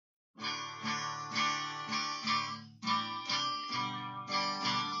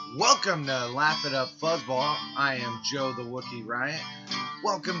Welcome to Laugh It Up Fuzzball. I am Joe the Wookiee Riot.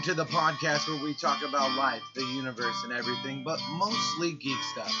 Welcome to the podcast where we talk about life, the universe, and everything, but mostly geek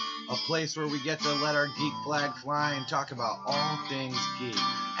stuff. A place where we get to let our geek flag fly and talk about all things geek.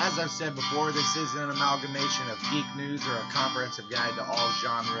 As I've said before, this isn't an amalgamation of geek news or a comprehensive guide to all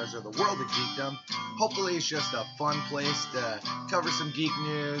genres or the world of geekdom. Hopefully it's just a fun place to cover some geek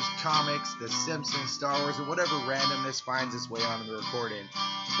news, comics, The Simpsons, Star Wars, or whatever randomness finds its way onto the recording.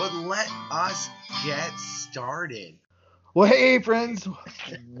 But let us get started. Well, hey, friends.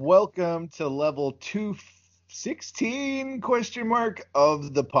 Welcome to level 216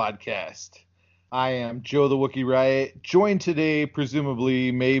 of the podcast. I am Joe the Wookiee Riot, joined today,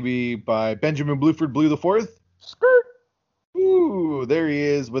 presumably, maybe, by Benjamin Bluford Blue the Fourth. Skirt. Ooh, there he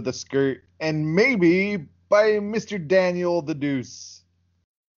is with a skirt. And maybe by Mr. Daniel the Deuce.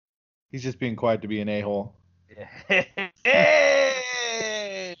 He's just being quiet to be an a-hole. Hey!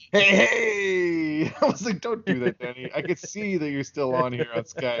 Hey! I was like, don't do that, Danny. I could see that you're still on here on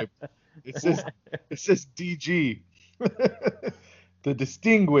Skype. It says DG. The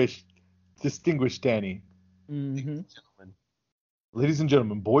distinguished Danny. Mm-hmm. Ladies and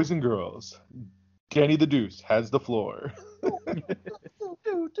gentlemen, boys and girls, Danny the Deuce has the floor. Well,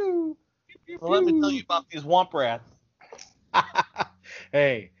 let me tell you about these womp rats.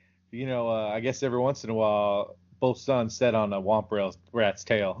 Hey, I guess every once in a while, both suns set on a womp rat's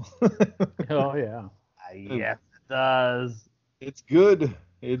tail. Oh, yeah. Yes, it does. It's good.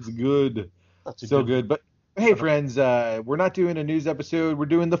 It's good. So good. But hey, friends, we're not doing a news episode. We're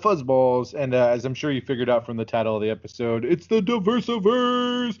doing the Fuzzballs. And as I'm sure you figured out from the title of the episode, it's the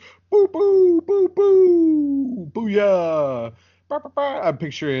Diversiverse. Boo, boo, boo, boo. Booyah. I'm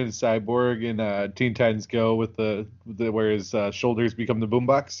picturing Cyborg in Teen Titans Go with the where his shoulders become the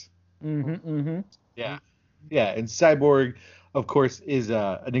boombox. Mm-hmm. Yeah. Yeah, and Cyborg, of course, is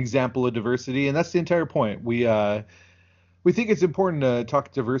an example of diversity, and that's the entire point. We think it's important to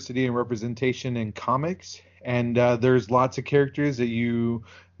talk diversity and representation in comics, and there's lots of characters that you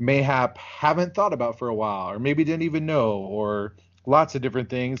mayhap haven't thought about for a while, or maybe didn't even know, or lots of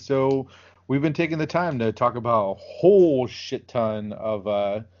different things. So we've been taking the time to talk about a whole shit ton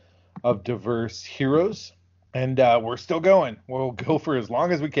of diverse heroes, and we're still going. We'll go for as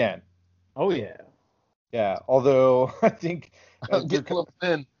long as we can. Oh, yeah. Yeah, although I think Get a little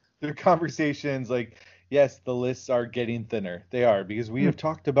thin. their conversations, like, yes, the lists are getting thinner. They are, because we have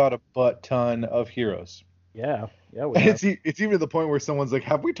talked about a butt ton of heroes. Yeah, we And have. it's even to the point where someone's like,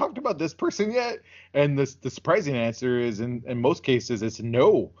 have we talked about this person yet? And the surprising answer is, in most cases, it's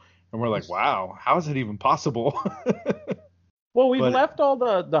no. And we're like, wow, how is it even possible? Well, we've left all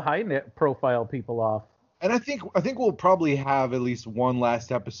the high net profile people off. And I think we'll probably have at least one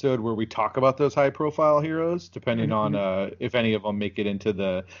last episode where we talk about those high-profile heroes, depending on if any of them make it into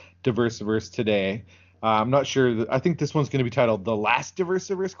the Diversiverse today. I'm not sure. I think this one's going to be titled "The Last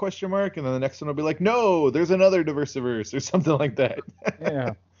Diversiverse?" And then the next one will be like, "No, there's another Diversiverse," or something like that.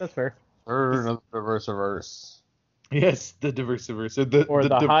 Yeah, that's fair. Another Diversiverse. Yes, the Diversiverse, Or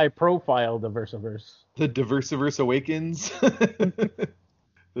the high-profile Diversiverse. The Diversiverse awakens.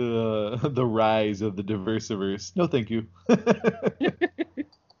 The rise of the Diversiverse. No, thank you.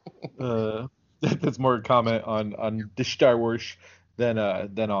 That's more a comment on the Star Wars than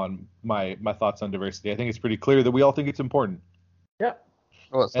on my thoughts on diversity. I think it's pretty clear that we all think it's important. Yeah.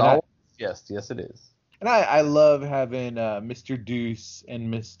 Oh, Star Wars? Yes, it is. And I love having Mr. Deuce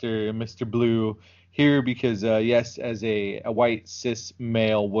and Mr. Blue here because, yes, as a white cis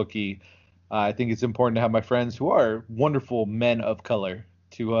male Wookiee, I think it's important to have my friends who are wonderful men of color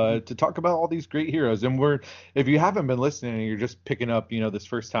to talk about all these great heroes. And if you haven't been listening and you're just picking up, this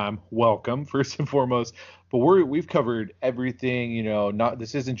first time, welcome first and foremost. But we've covered everything,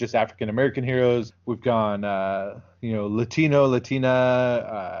 this isn't just African American heroes. We've gone, Latino,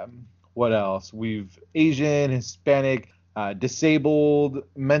 Latina, what else? We've Asian, Hispanic, disabled,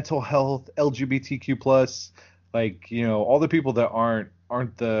 mental health, LGBTQ+, all the people that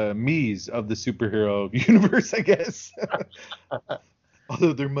aren't the me's of the superhero universe, I guess.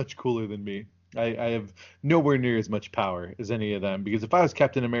 Although they're much cooler than me. I have nowhere near as much power as any of them, because if I was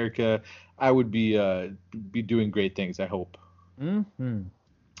Captain America, I would be doing great things, I hope. Mm-hmm.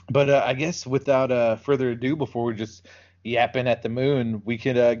 But I guess without further ado, before we're just yapping at the moon, we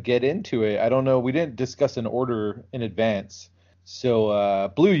could get into it. I don't know. We didn't discuss an order in advance. So,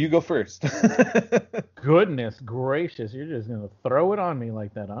 Blue, you go first. Goodness gracious, you're just going to throw it on me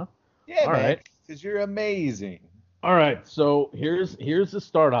like that, huh? Yeah, all man, right. Because you're amazing. All right, so here's the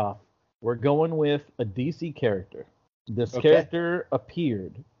start off. We're going with a DC character. This character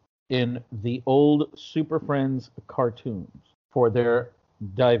appeared in the old Super Friends cartoons for their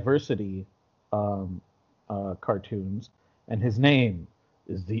Diversity cartoons, and his name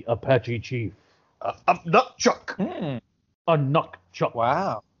is the Apache Chief. Nutchuck. A Nukchuk.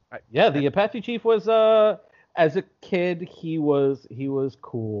 Wow. Yeah, the Apache Chief was as a kid he was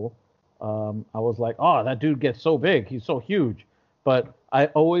cool. I was like, oh, that dude gets so big, he's so huge. But I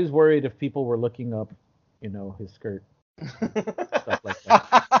always worried if people were looking up, his skirt, stuff like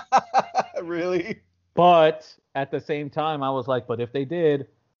that. Really? But at the same time, I was like, but if they did,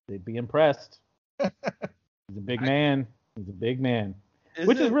 they'd be impressed. He's a big man. He's a big man,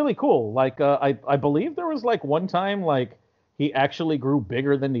 which is really cool. Like, I believe there was like one time like he actually grew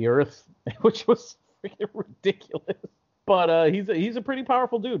bigger than the Earth, which was freaking ridiculous. But he's a pretty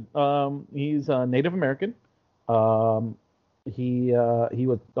powerful dude. He's Native American. He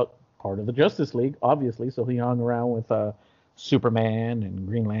was part of the Justice League, obviously, so he hung around with Superman and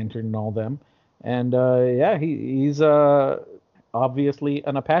Green Lantern and all them. And he's obviously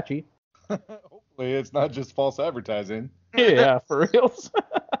an Apache. Hopefully, it's not just false advertising. Yeah, for reals.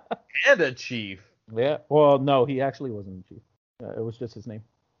 And a chief. Yeah. Well, no, he actually wasn't a chief. It was just his name.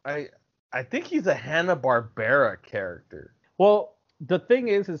 I think he's a Hanna-Barbera character. Well, the thing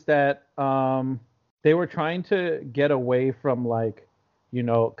is that they were trying to get away from like,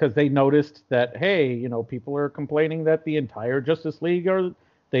 because they noticed that, hey, people are complaining that the entire Justice League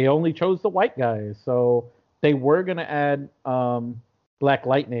they only chose the white guys. So they were going to add Black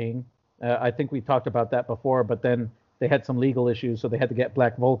Lightning. I think we talked about that before, but then they had some legal issues, so they had to get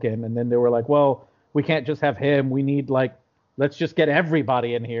Black Vulcan. And then they were like, well, we can't just have him. We need let's just get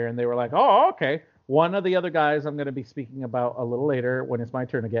everybody in here. And they were like, oh, okay. One of the other guys I'm going to be speaking about a little later when it's my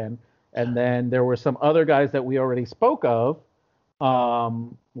turn again. And then there were some other guys that we already spoke of,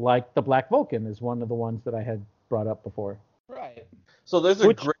 like the Black Vulcan is one of the ones that I had brought up before. Right. So there's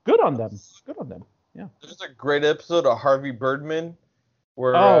good on them. Good on them. Yeah. There's a great episode of Harvey Birdman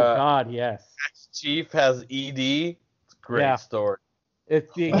where God, yes. Chief has ED. It's a great story.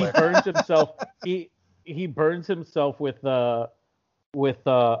 He burns himself. He burns himself with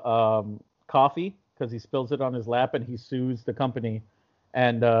coffee because he spills it on his lap, and he sues the company.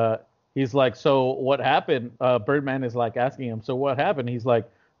 And he's like, so what happened? Birdman is like asking him, so what happened? He's like,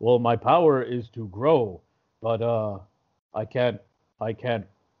 well, my power is to grow, but I can't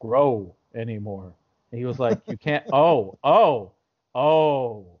grow anymore. And he was like, you can't. Oh.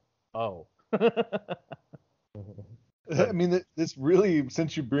 I mean, this really,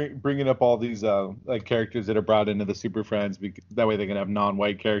 since you bringing up all these like characters that are brought into the Super Friends, that way they can have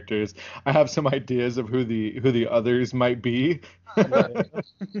non-white characters. I have some ideas of who the others might be. But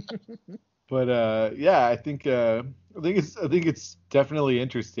I think it's definitely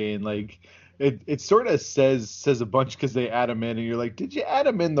interesting. Like it sort of says a bunch because they add them in, and you're like, did you add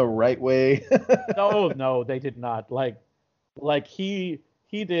them in the right way? No, they did not. Like he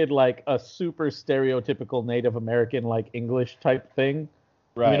did like a super stereotypical Native American like English type thing.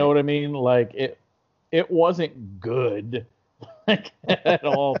 Right. You know what I mean? Like it wasn't good like at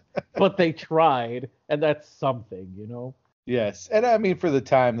all, but they tried, and that's something. Yes. And I mean, for the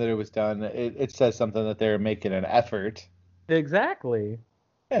time that it was done, it says something that they were making an effort. Exactly.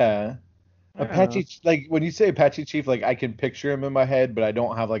 Yeah. Apache, like when you say Apache Chief, like I can picture him in my head, but I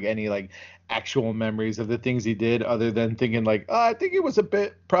don't have like any like actual memories of the things he did other than thinking like, oh, I think it was a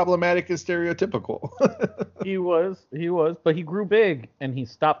bit problematic and stereotypical. He was, but he grew big and he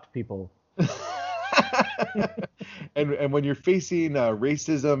stopped people. And when you're facing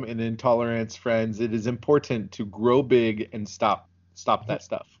racism and intolerance, friends, it is important to grow big and stop that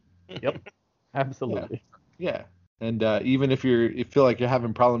stuff. Yep, absolutely. Yeah. And even if you feel like you're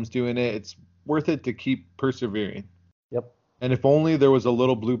having problems doing it, it's worth it to keep persevering. Yep. And if only there was a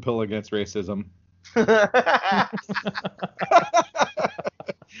little blue pill against racism. I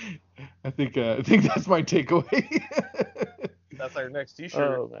think that's my takeaway. That's our next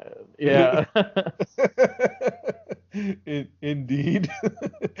T-shirt. Oh man, yeah. Indeed.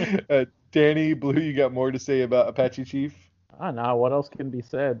 Danny, Blue, you got more to say about Apache Chief? I don't know. What else can be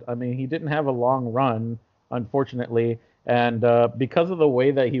said? I mean, he didn't have a long run, unfortunately, and because of the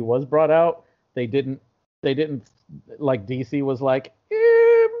way that he was brought out, they didn't like DC was like,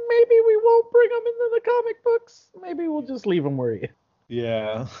 maybe we won't bring him into the comic books. Maybe we'll just leave him where he is.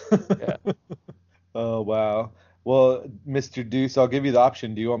 Yeah. Yeah. Oh wow. Well, Mr. Deuce, I'll give you the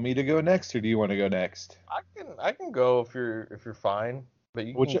option. Do you want me to go next, or do you want to go next? I can go if you're fine, but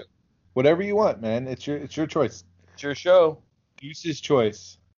you can... whatever you want, man. It's your choice. It's your show. Deuce's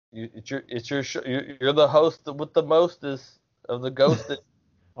choice. It's your show. You're the host with the mostest of the ghosted.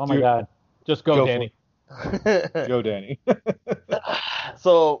 Oh my God! Just go Danny. Go, Danny.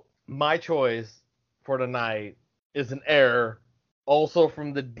 So my choice for tonight is an error also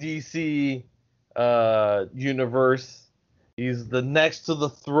from the DC universe. He's the next to the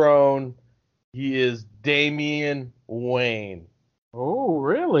throne. He is Damian Wayne. Oh,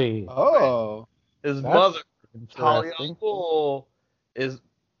 really? Oh, His That's mother, Talia interesting. Al Ghul, is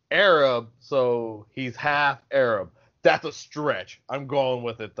Arab, so he's half Arab. That's a stretch. I'm going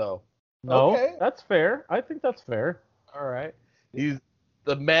with it though. No, okay. that's fair. I think that's fair. All right. He's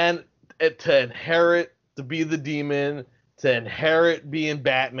the man to inherit to be the demon, to inherit being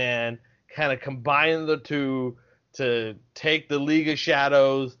Batman, kind of combine the two to take the League of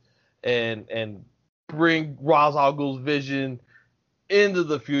Shadows and bring Ra's al Ghul's vision into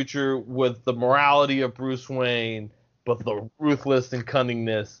the future with the morality of Bruce Wayne, but the ruthless and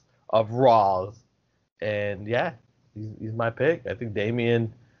cunningness of Ra's. And yeah, he's my pick. I think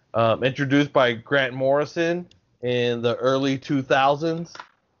Damian, introduced by Grant Morrison in the early 2000s.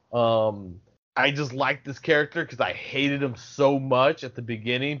 I just liked this character because I hated him so much at the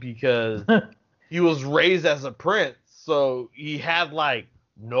beginning because he was raised as a prince, so he had like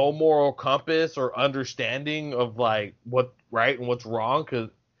no moral compass or understanding of like what's right and what's wrong because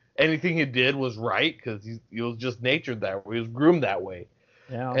anything he did was right because he was just natured that way. He was groomed that way.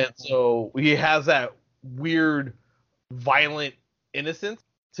 Yeah. And so he has that weird, violent innocence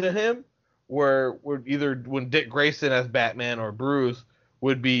to him where either when Dick Grayson as Batman or Bruce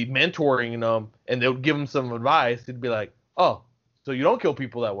would be mentoring him and they would give him some advice, he'd be like, oh, so you don't kill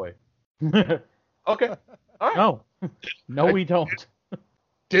people that way. Okay. All right. No. No, we don't.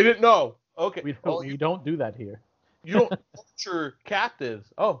 Didn't know. Okay. We don't do that here. You don't torture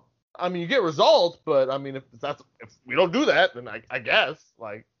captives. Oh, I mean, you get results, but I mean, if we don't do that, then I guess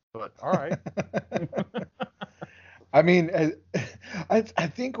but all right. I mean, I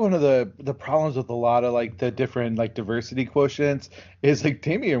think one of the problems with a lot of like the different like diversity quotients is like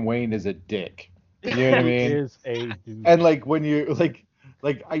Damian Wayne is a dick. You know what I He mean? is a dude. And like when you like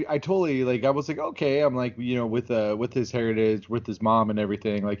I totally like I was like okay, I'm like with his heritage, with his mom and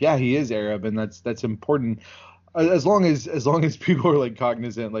everything, like yeah, he is Arab and that's important. As long as people are like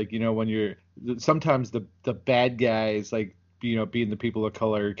cognizant, like when you're sometimes the bad guys like being the people of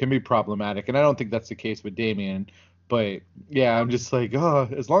color can be problematic, and I don't think that's the case with Damien. But yeah, I'm just like, oh,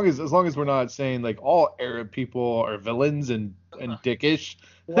 as long as we're not saying like all Arab people are villains and dickish.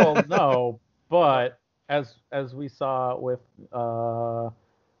 Well, no, but as we saw with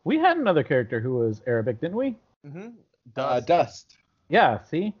we had another character who was Arabic, didn't we? Mm-hmm. Dust. Yeah,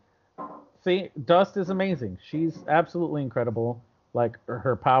 see, Dust is amazing. She's absolutely incredible. Like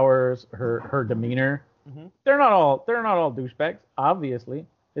her powers, her demeanor. Mm-hmm. They're not all douchebags, obviously.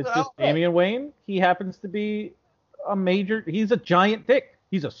 It's Well, just Damian Wayne. He happens to be he's a giant dick.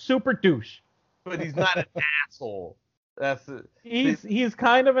 He's a super douche. But he's not an asshole. That's it. He's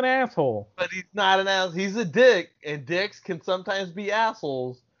kind of an asshole. But he's not an asshole. He's a dick, and dicks can sometimes be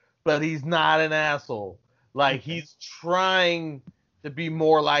assholes. But he's not an asshole. Like he's trying to be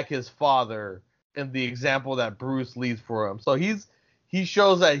more like his father in the example that Bruce leads for him. So he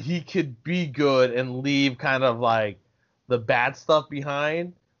shows that he could be good and leave kind of like the bad stuff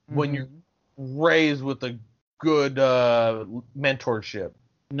behind when you're raised with a good mentorship.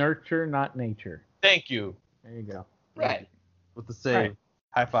 Nurture, not nature. Thank you. There you go. Right. With the same Right.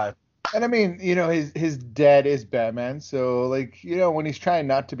 high five. And I mean, his dad is Batman, so like, when he's trying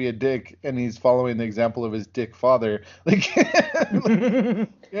not to be a dick and he's following the example of his dick father, like,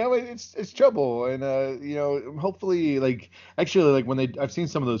 it's trouble. And hopefully, like, actually, like when I've seen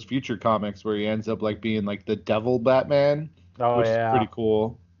some of those future comics where he ends up like being like the devil Batman, Oh which yeah. is pretty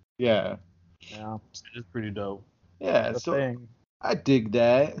cool. Yeah. Yeah. It's pretty dope. Yeah. The So thing. I dig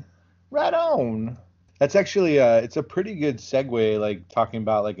that. Right on. That's actually it's a pretty good segue, like talking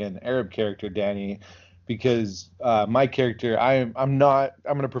about like an Arab character, Danny, because my character, I'm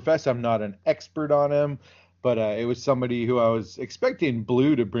gonna profess I'm not an expert on him, but it was somebody who I was expecting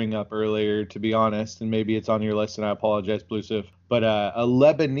Blue to bring up earlier, to be honest, and maybe it's on your list, and I apologize, Bluesif. But a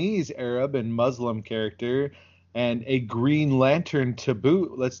Lebanese Arab and Muslim character, and a Green Lantern to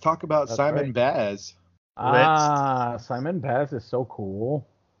boot. Let's talk about That's Simon right. Baz. Simon Baz is so cool.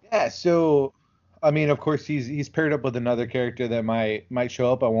 Yeah, so I mean, of course, he's paired up with another character that might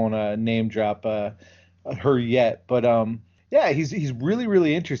show up. I won't name drop her yet, but yeah, he's really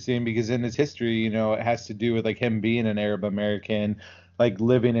really interesting because in his history, it has to do with like him being an Arab American, like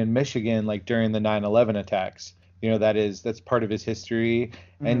living in Michigan, like during the 9/11 attacks. That's part of his history,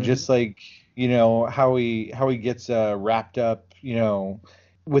 and just like how he gets wrapped up,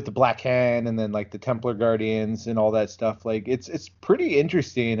 with the Black Hand and then like the Templar Guardians and all that stuff. Like it's pretty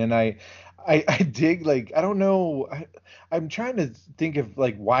interesting, and I dig, like, I don't know, I'm trying to think of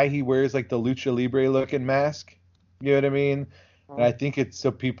like why he wears like the lucha libre looking mask. You know what I mean? And I think it's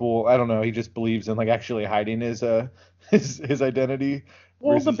so people, I don't know, he just believes in like actually hiding his identity.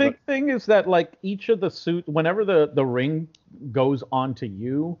 Well, the Versus big thing is that like each of the suit, whenever the ring goes onto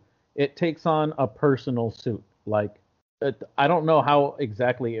you, it takes on a personal suit. Like I don't know how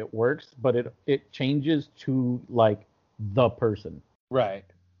exactly it works, but it changes to like the person. right.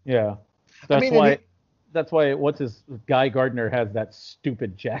 Yeah, I that's mean, why that's why what's his Guy Gardner has that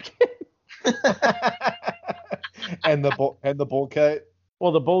stupid jacket. and the bowl cut.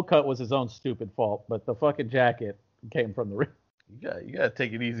 Well, the bowl cut was his own stupid fault, but the fucking jacket came from the ring. You gotta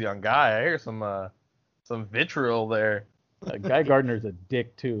take it easy on Guy. I hear some vitriol there. Guy Gardner's a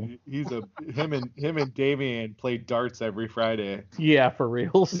dick too. He's him and Damian play darts every Friday. Yeah, for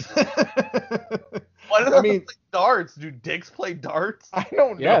reals. Why do they play darts? Do dicks play darts? I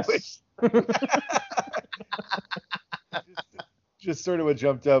don't know. Yes. Just sort of what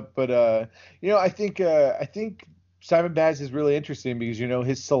jumped up, but I think Simon Baz is really interesting because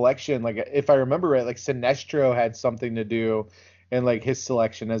his selection, like if I remember right, like Sinestro had something to do in like his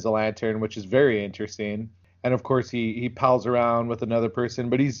selection as a lantern, which is very interesting. And of course he pals around with another person,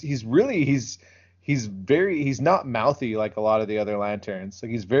 but he's not mouthy like a lot of the other lanterns.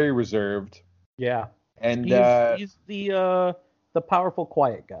 Like he's very reserved. Yeah. And he's the powerful,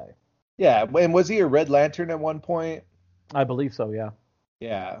 quiet guy. Yeah, and was he a Red Lantern at one point? I believe so. Yeah.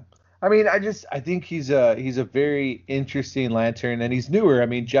 Yeah. I mean, I think he's a very interesting lantern, and he's newer. I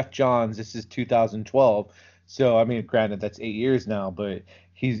mean, Jeff Johns, this is 2012, so I mean, granted that's 8 years now, but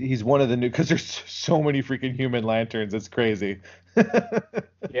he's one of the new, because there's so many freaking human lanterns, it's crazy.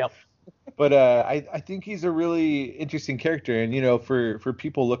 Yep. But I think he's a really interesting character, and for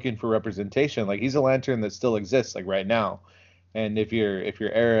people looking for representation, like he's a lantern that still exists like right now. And if you're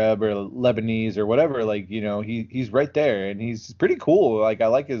Arab or Lebanese or whatever, like he's right there, and he's pretty cool. Like I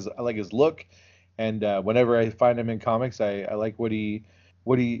like his look, and whenever I find him in comics, I like what he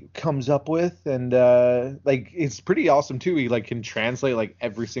comes up with, and like it's pretty awesome too. He like can translate like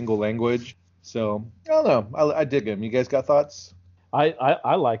every single language. So I don't know, I dig him. You guys got thoughts?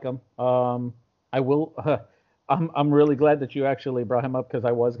 I like him. I will. I'm really glad that you actually brought him up, because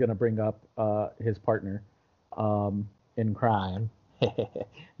I was gonna bring up his partner. In crime,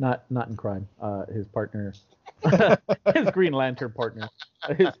 not in crime. His partner, his Green Lantern partner,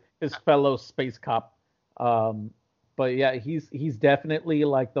 his fellow space cop. But yeah, he's definitely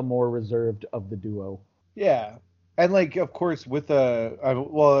like the more reserved of the duo. Yeah, and like of course with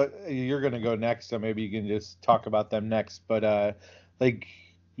well, you're gonna go next, so maybe you can just talk about them next. But like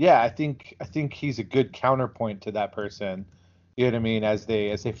yeah, I think he's a good counterpoint to that person. You know what I mean? As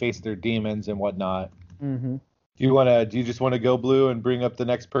they face their demons and whatnot. Mm-hmm. Do you just want to go blue and bring up the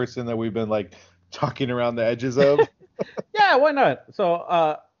next person that we've been like talking around the edges of? Yeah, why not?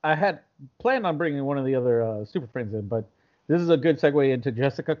 So I had planned on bringing one of the other Super Friends in, but this is a good segue into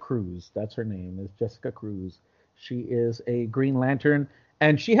Jessica Cruz. That's her name, is Jessica Cruz. She is a Green Lantern,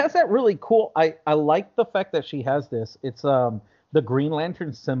 and she has that really cool. I like the fact that she has this. It's the Green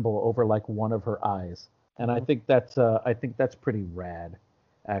Lantern symbol over like one of her eyes, and I think that's pretty rad,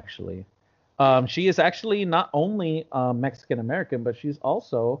 actually. She is actually not only Mexican American, but she's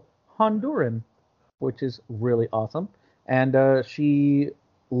also Honduran, which is really awesome. And she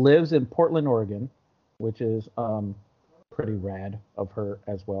lives in Portland, Oregon, which is pretty rad of her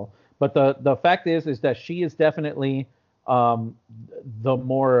as well. But the fact is that she is definitely the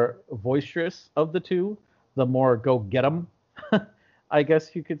more boisterous of the two, the more go get 'em. I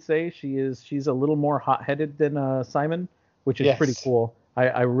guess you could say she's a little more hot-headed than Simon, which is pretty cool.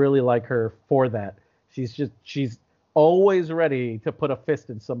 I really like her for that. She's always ready to put a fist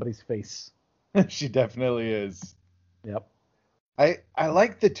in somebody's face. She definitely is. Yep. I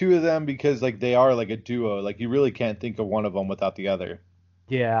like the two of them because like they are like a duo. Like you really can't think of one of them without the other.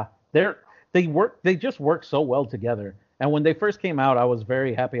 Yeah, they just work so well together. And when they first came out, I was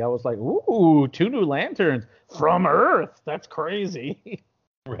very happy. I was like, ooh, 2 new lanterns from Earth. That's crazy.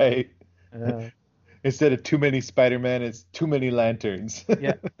 Right. Instead of too many Spider-Man, it's too many lanterns.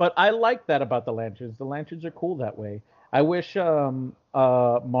 Yeah, but I like that about the lanterns. The lanterns are cool that way. I wish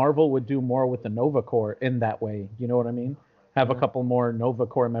Marvel would do more with the Nova Corps in that way. You know what I mean? Have a couple more Nova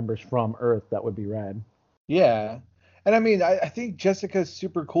Corps members from Earth. That would be rad. Yeah. And I mean, I think Jessica's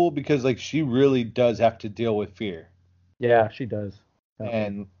super cool because like she really does have to deal with fear. Yeah, she does.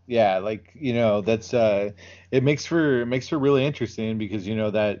 And yeah, like that's it makes for really interesting because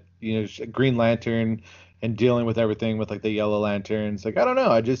that Green Lantern and dealing with everything with like the Yellow Lanterns, like I don't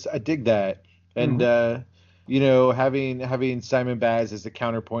know, I dig that. And having Simon Baz as a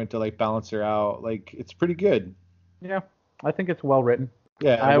counterpoint to like balance her out, like it's pretty good. Yeah, I think it's well written.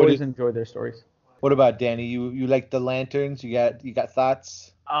 Yeah, I always enjoy their stories. What about Danny? You like the lanterns? You got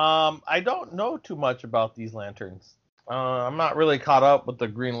thoughts? I don't know too much about these lanterns. I'm not really caught up with the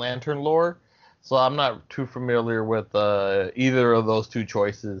Green Lantern lore, so I'm not too familiar with either of those two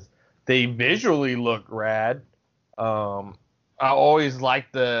choices. They visually look rad. I always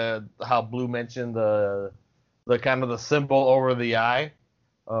liked how Blue mentioned the kind of the symbol over the eye.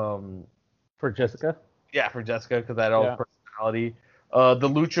 For Jessica. Yeah, for Jessica, because that old personality. The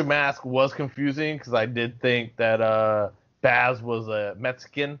Lucha mask was confusing because I did think that Baz was a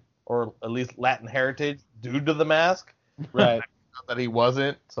Mexican or at least Latin heritage due to the mask. Right. That he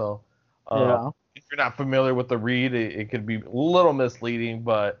wasn't. So Yeah. if you're not familiar with the read, it could be a little misleading,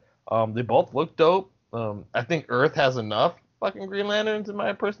 but they both look dope. I think Earth has enough fucking Green Lanterns in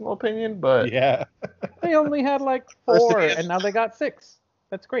my personal opinion, but Yeah. They only had like 4, and now they got 6.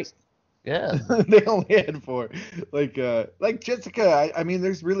 That's great. yeah, They only had 4. Like Jessica, I mean,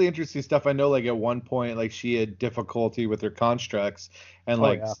 there's really interesting stuff. I know, like at one point, like she had difficulty with her constructs,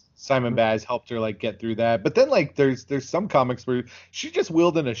 and Simon Baz helped her like get through that. But then like there's some comics where she's just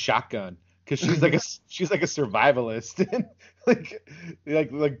wielding a shotgun because she's like a survivalist, and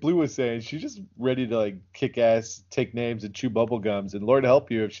like Blue was saying, she's just ready to like kick ass, take names, and chew bubble gums. And Lord help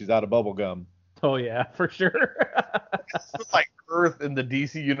you if she's out of bubble gum. Oh yeah, for sure. it's like Earth in the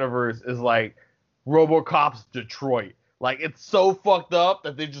DC universe is like RoboCop's Detroit. Like it's so fucked up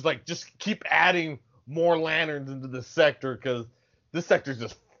that they just keep adding more lanterns into the sector because this sector's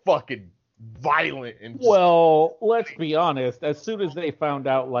just fucking violent and well, let's be honest. As soon as they found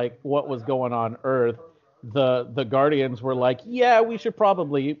out like what was going on Earth, the Guardians were like, yeah, we should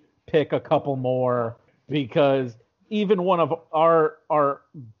probably pick a couple more because even one of our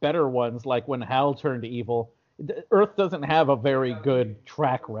better ones, like when Hal turned evil, Earth doesn't have a very good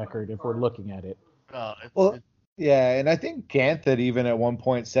track record if we're looking at it. Yeah, and I think Ganth had even at one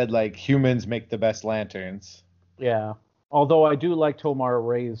point said like humans make the best lanterns. Yeah. Although I do like Tomar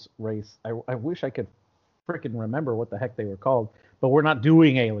Ray's race. I wish I could freaking remember what the heck they were called, but we're not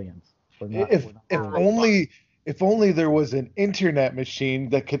doing aliens. If only there was an internet machine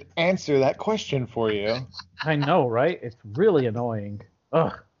that could answer that question for you. I know, right? It's really annoying.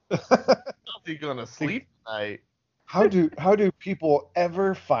 Ugh. How's he gonna sleep tonight? How do people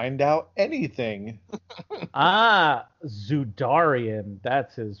ever find out anything? Zudarian.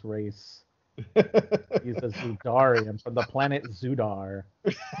 That's his race. He's a Zudarian from the planet Zudar.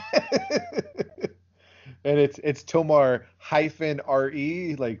 And it's Tomar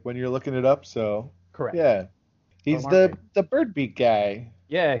 -RE, like when you're looking it up. So correct. Yeah, he's the bird beak guy.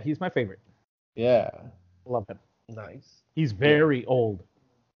 Yeah, he's my favorite. Yeah, love him. Nice. He's very old.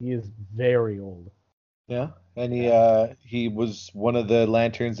 He is very old. Yeah, and he was one of the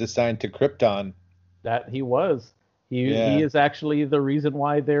lanterns assigned to Krypton. That he was. He is actually the reason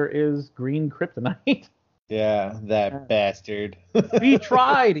why there is green kryptonite. Yeah, that bastard. He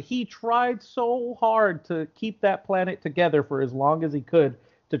tried so hard to keep that planet together for as long as he could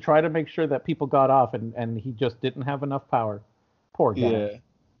to try to make sure that people got off, and he just didn't have enough power. Poor guy. Yeah.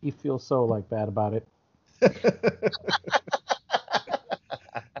 He feels so like bad about it.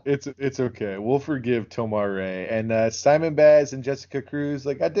 It's okay. We'll forgive Tomar Ray and Simon Baz and Jessica Cruz.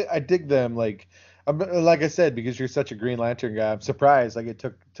 Like I dig them. Like I said, because you're such a Green Lantern guy, I'm surprised like it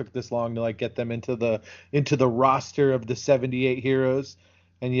took this long to like get them into the roster of the 78 heroes.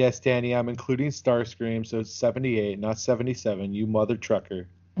 And yes, Danny, I'm including Starscream, so it's 78, not 77. You mother trucker.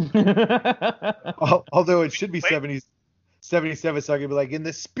 Although it should be 77, so I can be like, in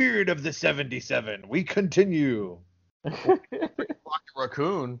the spirit of the 77, we continue. Rocket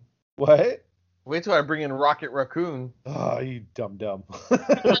Raccoon. What? Wait till I bring in Rocket Raccoon. Oh, you dumb.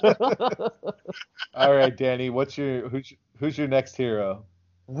 All right, Danny, who's your next hero?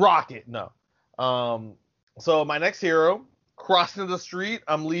 Rocket. No. So my next hero, crossing the street,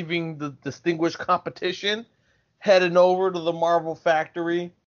 I'm leaving the distinguished competition, heading over to the Marvel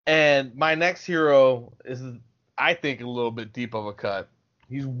factory, and my next hero is, I think, a little bit deep of a cut.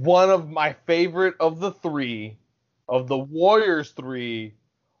 He's one of my favorite of the three, of the Warriors 3,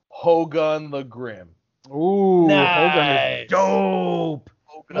 Hogun the Grim. Ooh, nice. Hogun is dope.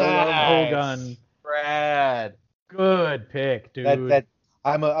 Hogun. I love Hogun. Brad. Good pick, dude.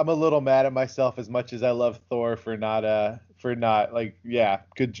 I'm a little mad at myself as much as I love Thor for not like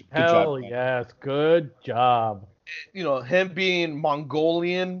good job. Hell yes, good job. You know, him being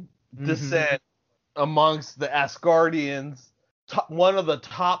Mongolian descent amongst the Asgardians, one of the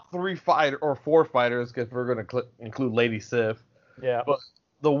top 4 fighters, because we're going to include Lady Sif. Yeah. But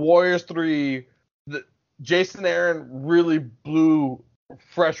the Warriors 3, Jason Aaron really blew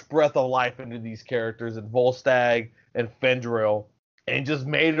fresh breath of life into these characters, and Volstagg and Fendril, and just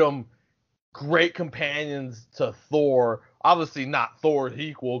made them great companions to Thor. Obviously not Thor's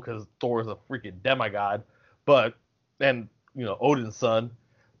equal because Thor is a freaking demigod, and Odin's son.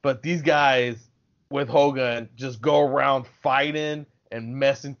 But these guys with Hogun just go around fighting and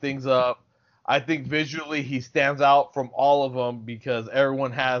messing things up. I think visually he stands out from all of them because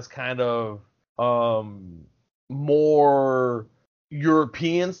everyone has kind of more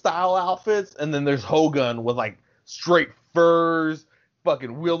European style outfits, and then there's Hogun with like straight furs,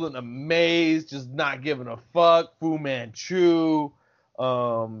 fucking wielding a mace, just not giving a fuck. Fu Manchu,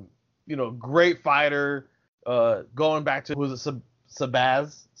 great fighter. Going back to was it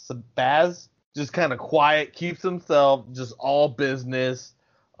Sabaz, just kind of quiet, keeps himself, just all business.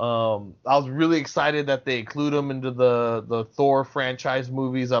 I was really excited that they include him into the Thor franchise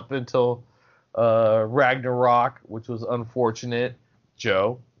movies up until Ragnarok, which was unfortunate.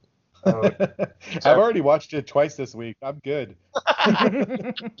 Joe. I've already watched it twice this week. I'm good.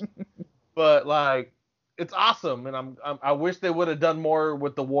 But like, it's awesome, and I wish they would have done more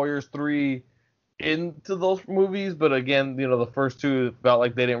with the Warriors 3 into those movies. But again, the first two felt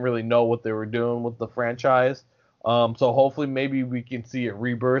like they didn't really know what they were doing with the franchise. So hopefully maybe we can see it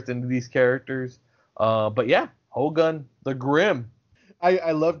rebirth into these characters. But yeah, Hogun the Grim.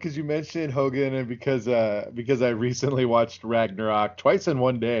 I love because you mentioned Hogan and because I recently watched Ragnarok twice in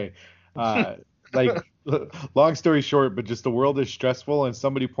one day. Like long story short, but just the world is stressful, and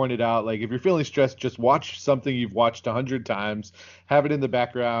somebody pointed out like if you're feeling stressed, just watch something you've watched 100 times, have it in the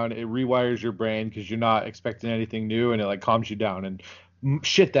background, it rewires your brain because you're not expecting anything new, and it like calms you down, and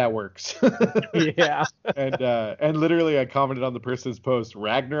shit, that works. Yeah. And literally I commented on the person's post,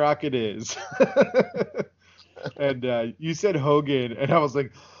 Ragnarok it is. And you said Hogan, and I was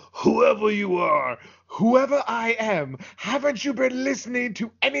like, whoever you are, whoever I am, haven't you been listening to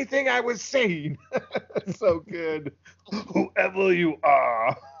anything I was saying? So good. Whoever you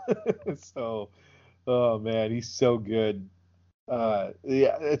are. So, oh man, he's so good. Yeah,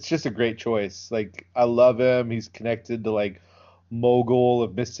 it's just a great choice. Like, I love him. He's connected to like Mogul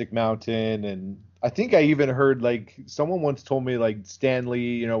of Mystic Mountain, and I think I even heard like someone once told me like Stan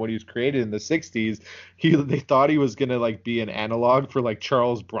Lee, when he was created in the 60s, they thought he was gonna like be an analog for like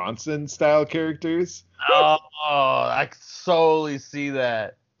Charles Bronson style characters. Oh, I solely see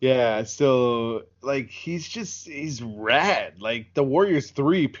that. Yeah, so like he's rad. Like the Warriors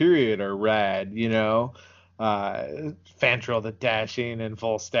 3 period are rad, Fantril the Dashing and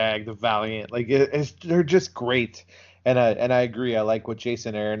Volstagg the Valiant. Like they're just great. And I agree. I like what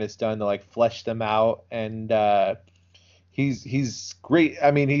Jason Aaron has done to like flesh them out, and he's great.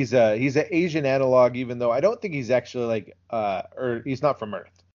 I mean, he's an Asian analog, even though I don't think he's actually like or he's not from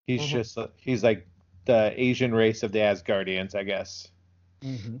Earth. He's just he's like the Asian race of the Asgardians, I guess.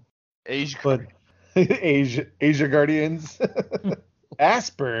 Mm-hmm. Asia Guardians,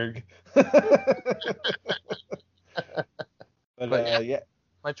 Asperg. But yeah,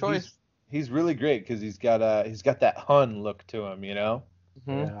 my choice. He's really great because he's got that Hun look to him, Mm-hmm.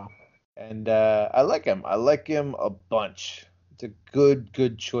 Yeah. And I like him. I like him a bunch. It's a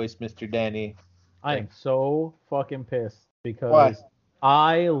good choice, Mr. Danny. I am so fucking pissed because Why?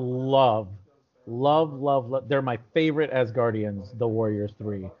 I love. They're my favorite Asgardians, the Warriors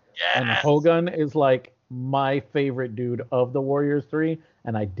 3. Yes. And Hogun is like my favorite dude of the Warriors 3,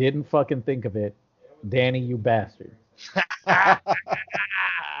 and I didn't fucking think of it. Danny, you bastard.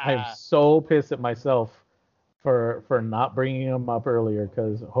 I'm so pissed at myself for not bringing him up earlier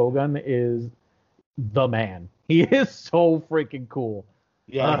because Hogun is the man. He is so freaking cool.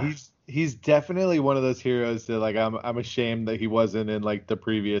 Yeah, he's definitely one of those heroes that like I'm ashamed that he wasn't in like the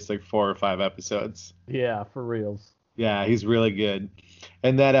previous like 4 or 5 episodes. Yeah, for reals. Yeah, he's really good.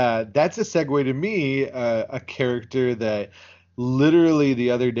 And that's a segue to me, a character that literally the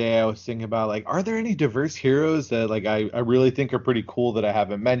other day I was thinking about like, are there any diverse heroes that like I really think are pretty cool that I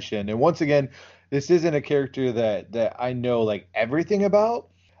haven't mentioned? And once again, this isn't a character that I know like everything about.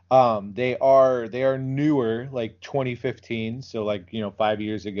 They are newer, like 2015, so like 5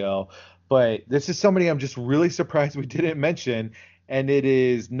 years ago. But this is somebody I'm just really surprised we didn't mention, and it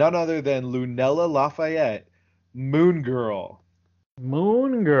is none other than Lunella Lafayette, Moon Girl.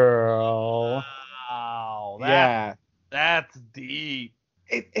 Moon Girl. Wow. Yeah. That's deep.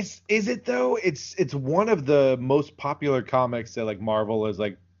 Is it though? It's one of the most popular comics that like Marvel is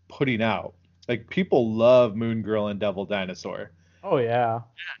like putting out. Like people love Moon Girl and Devil Dinosaur. Oh yeah.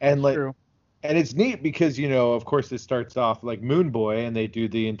 And like True. and it's neat because of course it starts off like Moon Boy and they do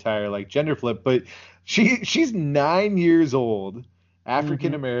the entire like gender flip, but she's 9 years old,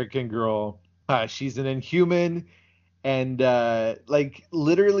 African American girl. She's an Inhuman, and like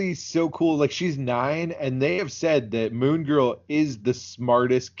literally so cool. Like she's 9, and they have said that Moon Girl is the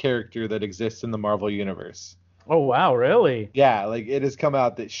smartest character that exists in the Marvel universe. Oh wow, really? Yeah, like it has come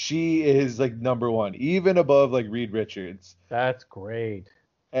out that she is like number one, even above like Reed Richards. That's great.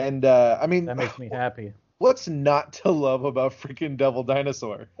 And I mean, That makes me happy. what's not to love about freaking Devil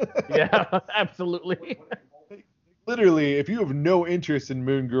Dinosaur? Yeah, absolutely. Literally, if you have no interest in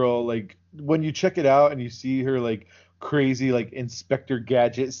Moon Girl, like when you check it out and you see her like crazy like Inspector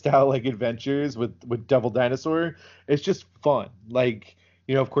Gadget style like adventures with Devil Dinosaur, it's just fun. Like,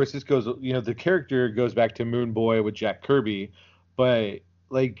 of course this goes, the character goes back to Moon Boy with Jack Kirby, but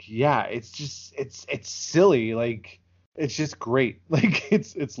like yeah, it's just it's silly, like it's just great. Like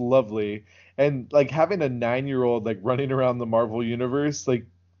it's lovely. And like having a 9-year-old like running around the Marvel universe like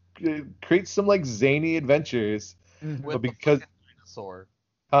it creates some like zany adventures. Mhm. But because dinosaur.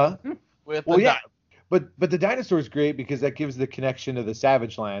 huh? With Well, the yeah. But the dinosaur is great because that gives the connection to the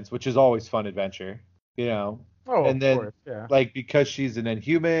Savage Lands, which is always fun adventure, Oh, And of then course, yeah. like because she's an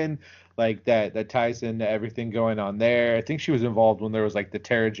Inhuman, like that ties into everything going on there. I think she was involved when there was like the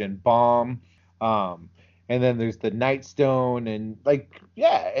Terrigen bomb. Um and then there's the Nightstone and like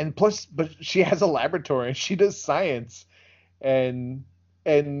yeah, and plus but she has a laboratory and she does science and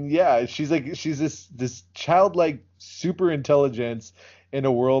yeah, she's this childlike super intelligence in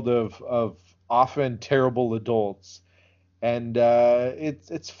a world of often terrible adults, and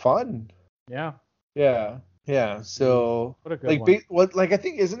it's fun. Yeah. Yeah. So What a good like one. what like I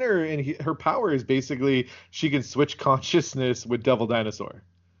think isn't her power is basically she can switch consciousness with Devil Dinosaur.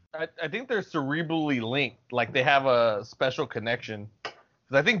 I think they're cerebrally linked. Like they have a special connection. 'Cause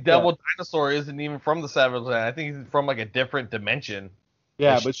I think Yeah. Devil Dinosaur isn't even from the Savage Land. I think he's from like a different dimension.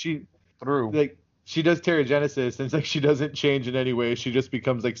 Yeah, that but she through. like she does Terrigenesis, and it's like she doesn't change in any way. She just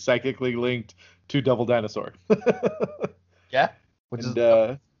becomes like psychically linked to Devil Dinosaur. Yeah. Which And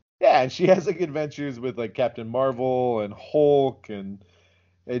is yeah, and she has like adventures with like Captain Marvel and Hulk and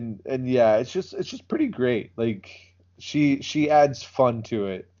yeah, it's just pretty great. Like she adds fun to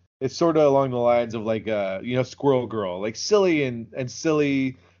it. It's sort of along the lines of like Squirrel Girl, like silly and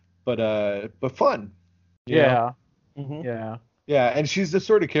silly, but fun. You know? Yeah. Mhm. Yeah. Yeah, and she's the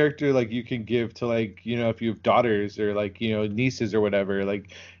sort of character like you can give to like, if you have daughters or like, nieces or whatever,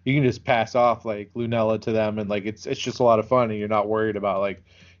 like you can just pass off like Lunella to them and like it's just a lot of fun and you're not worried about like,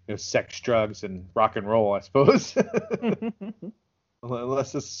 sex, drugs and rock and roll, I suppose.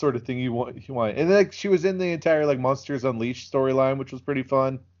 Unless that's the sort of thing you want. And like she was in the entire like Monsters Unleashed storyline, which was pretty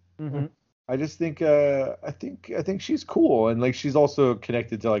fun. Hmm. I just think I think she's cool and like she's also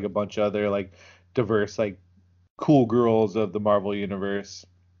connected to like a bunch of other like diverse like cool girls of the Marvel universe.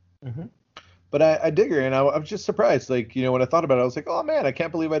 Hmm. But I dig her, and I'm just surprised. Like, when I thought about it, I was like, oh man, I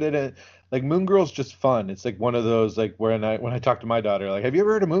can't believe I didn't. Like, Moon Girl's just fun. It's like one of those, like, when I talk to my daughter, like, have you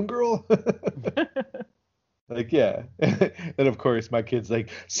ever heard of Moon Girl? Like, yeah. And of course, my kid's like,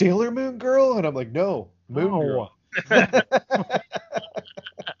 Sailor Moon Girl? And I'm like, no, Moon Girl.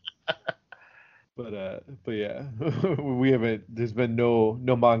 But yeah, we haven't. There's been no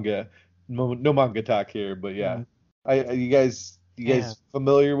manga, no manga talk here. But yeah, you guys Yeah.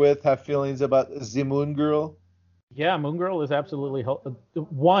 familiar with have feelings about the Moon Girl? Yeah, Moon Girl is absolutely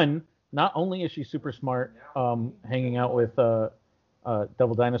one. Not only is she super smart, hanging out with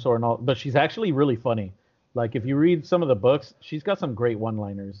Devil Dinosaur and all, but she's actually really funny. Like if you read some of the books, she's got some great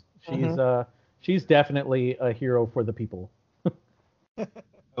one-liners. She's definitely a hero for the people. I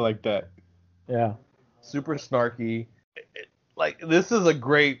like that. Yeah. super snarky. Like this is a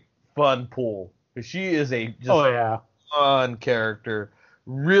great fun pool because she is a just Oh yeah. fun character,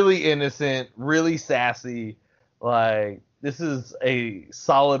 really innocent, really sassy. Like this is a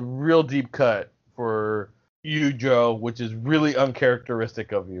solid, real deep cut for you, Joe, which is really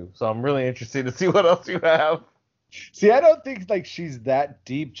uncharacteristic of you. So I'm really interested to see what else you have. See, I don't think like she's that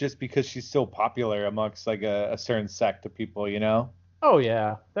deep just because she's so popular amongst like a certain sect of people, Oh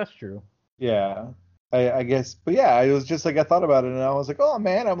yeah, that's true. Yeah. I guess, but yeah, I was just like I thought about it and I was like, oh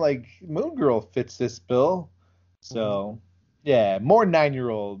man, I'm like Moon Girl fits this bill. So yeah, more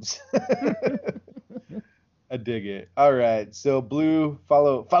 9-year-olds. I dig it. All right, so Blue,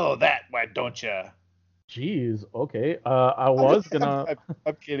 follow that, why don't you? Jeez. Okay. I was gonna.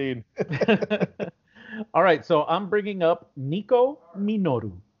 I'm kidding. All right. So I'm bringing up Nico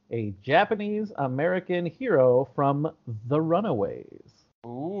Minoru, a Japanese American hero from The Runaways.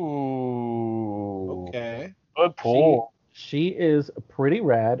 Ooh. Okay. Good pull. She is pretty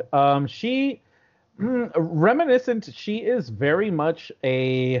rad. She reminiscent. She is very much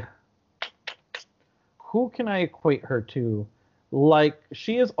a. Who can I equate her to? Like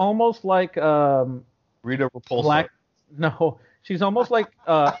she is almost like Rita Repulsa. Black. No, she's almost like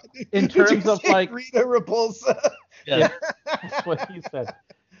in Did you terms of say like Rita Repulsa? yeah, that's what he said.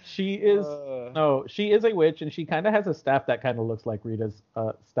 She is no, she is a witch, and she kind of has a staff that kind of looks like Rita's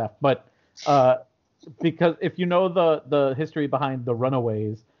staff. But because if you know the history behind the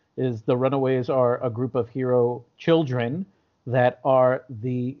Runaways, is the Runaways are a group of hero children that are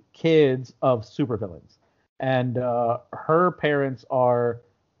the kids of supervillains, and her parents are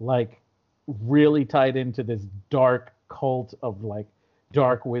like really tied into this dark cult of like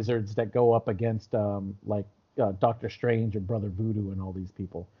dark wizards that go up against like Doctor Strange and Brother Voodoo and all these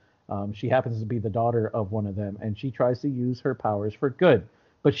people. She happens to be the daughter of one of them, and she tries to use her powers for good.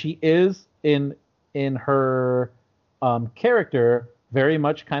 But she is in her character very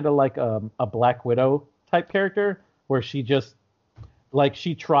much kind of like a Black Widow type character, where she just like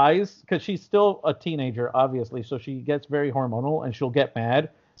she tries because she's still a teenager, obviously, so she gets very hormonal and she'll get mad,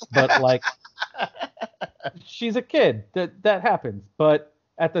 but like she's a kid. That happens. But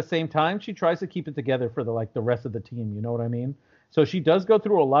at the same time, she tries to keep it together for the rest of the team. You know what I mean? So she does go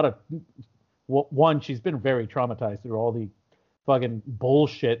through a lot of one. She's been very traumatized through all the fucking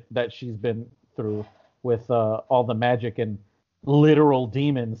bullshit that she's been through with all the magic and literal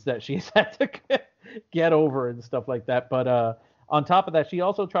demons that she's had to get over and stuff like that. But on top of that, she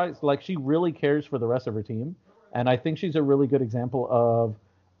also tries like she really cares for the rest of her team, and I think she's a really good example of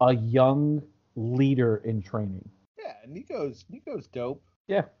a young leader in training. Yeah, Nico's dope.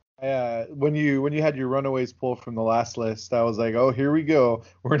 Yeah. When you had your Runaways pull from the last list, I was like, oh, here we go.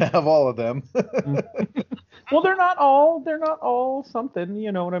 We're gonna have all of them. Well, they're not all something.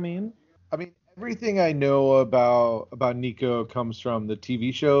 You know what I mean? I mean, everything I know about Nico comes from the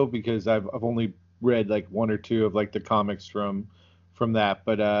TV show because I've only read like one or two of like the comics from that.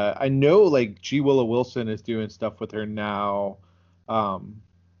 But I know like G. Willow Wilson is doing stuff with her now.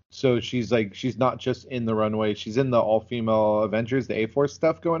 So she's not just in the Runway, she's in the all-female Avengers, the A-Force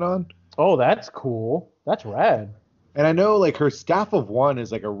stuff going on. Oh, that's cool. That's rad. And I know like her staff of one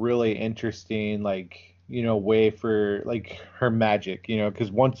is like a really interesting like, you know, way for like her magic, you know, because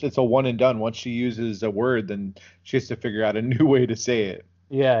once it's a one and done, once she uses a word, then she has to figure out a new way to say it.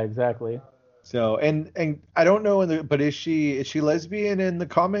 Yeah, exactly. So and I don't know but is she lesbian in the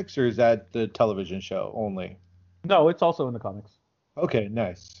comics, or is that the television show only? No, it's also in the comics. Okay,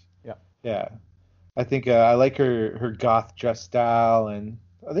 nice. Yeah. Yeah. I think I like her goth dress style, and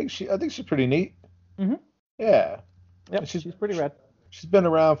I think she's pretty neat. Mhm. Yeah. Yep, she's pretty rad. She's been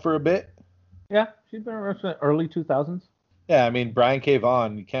around for a bit. Yeah, she's been around since the early 2000s. Yeah, I mean Brian K.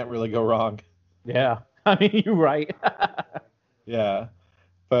 Vaughan, you can't really go wrong. Yeah, I mean you're right. Yeah.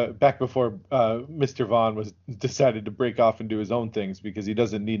 But back before Mr. Vaughn was decided to break off and do his own things because he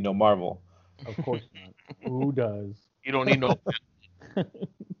doesn't need no Marvel. Of course not. Who does? You don't need no.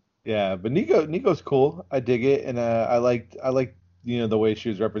 Yeah, but Nico's cool. I dig it, and I like you know the way she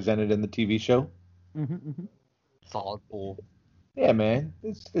was represented in the TV show. Mm-hmm. Solid pull. Yeah, man,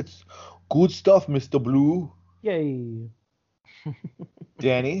 it's good stuff, Mr. Blue. Yay.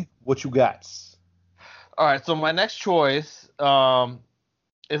 Danny, what you got? All right, so my next choice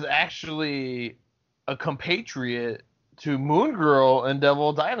is actually a compatriot to Moon Girl and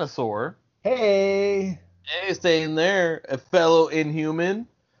Devil Dinosaur. Hey, staying there, a fellow Inhuman.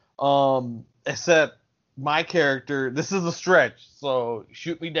 Except my character, this is a stretch, so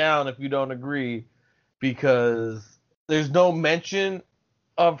shoot me down if you don't agree, because there's no mention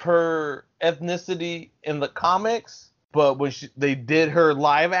of her ethnicity in the comics, but when they did her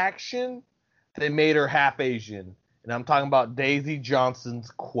live action, they made her half Asian. And I'm talking about Daisy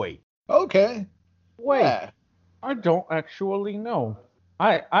Johnson's Quake. Okay. Wait, Yeah. I don't actually know.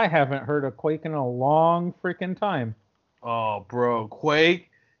 I haven't heard of Quake in a long freaking time. Oh, bro,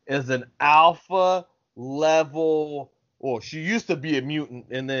 Quake is an alpha level. Well, she used to be a mutant,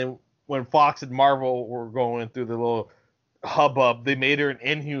 and then when Fox and Marvel were going through the little hubbub, they made her an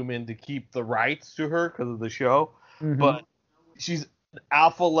Inhuman to keep the rights to her because of the show. Mm-hmm. But she's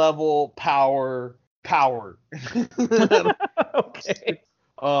alpha level power. Okay.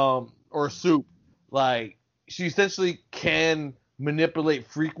 Or soup. Like, she essentially can manipulate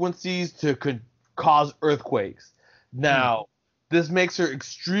frequencies to cause earthquakes. Now, this makes her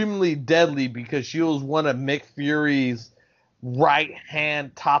extremely deadly because she was one of Nick Fury's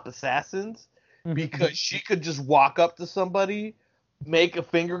right-hand top assassins, because she could just walk up to somebody, make a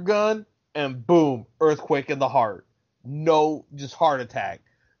finger gun, and boom, earthquake in the heart. No, just heart attack.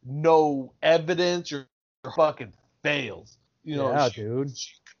 No evidence or fucking fails. You know, yeah, she dude.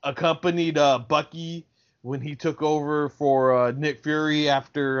 accompanied Bucky when he took over for Nick Fury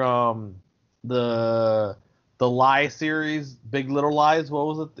after the Lie series, Big Little Lies. What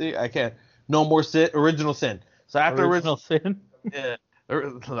was it? I can't. No More Sin, Original Sin. So after Original Sin. yeah,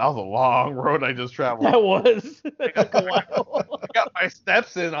 that was a long road I just traveled. That was. That took a while. I got my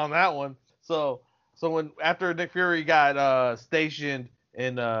steps in on that one. So when after Nick Fury got stationed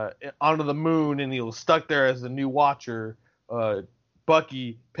in onto the moon and he was stuck there as the new Watcher,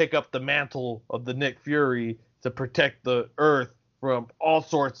 Bucky picked up the mantle of the Nick Fury to protect the Earth from all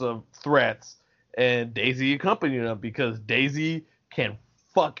sorts of threats, and Daisy accompanied him because Daisy can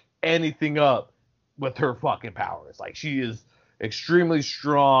fuck anything up with her fucking powers. Like, she is extremely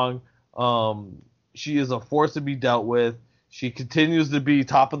strong. She is a force to be dealt with. She continues to be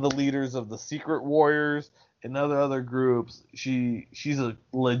top of the leaders of the Secret Warriors and other groups. She's a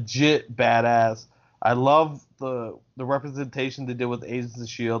legit badass. I love the representation they did with Agents of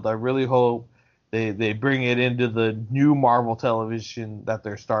S.H.I.E.L.D. I really hope they bring it into the new Marvel television that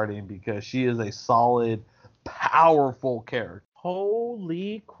they're starting, because she is a solid, powerful character.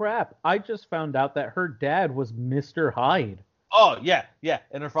 Holy crap. I just found out that her dad was Mr. Hyde. Oh, yeah.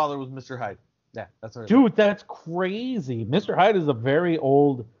 And her father was Mr. Hyde. Yeah, that's her. Dude, that's crazy. Mr. Hyde is a very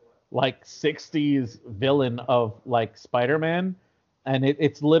old, like, 60s villain of, like, Spider-Man. And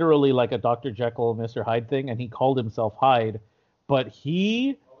it's literally like a Dr. Jekyll, Mr. Hyde thing. And he called himself Hyde. But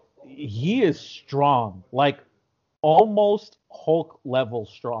he is strong. Like, almost Hulk level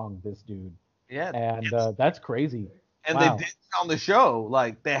strong, this dude. Yeah. And that's crazy. And wow. they did it on the show.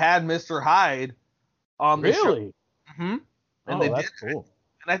 Like, they had Mr. Hyde on the show. Really? Mm-hmm. And Oh, that's cool.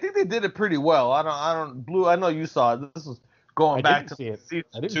 And I think they did it pretty well. Blue, I know you saw it. This was going back to season 2.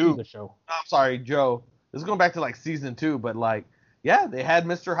 I didn't see the show. I'm sorry, Joe. This is going back to like season 2, but like, yeah, they had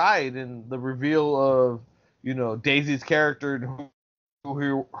Mr. Hyde and the reveal of, Daisy's character and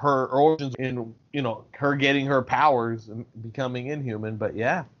who her origins in, her getting her powers and becoming Inhuman. But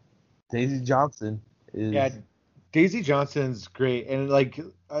yeah, Daisy Johnson is. Yeah, Daisy Johnson's great, and like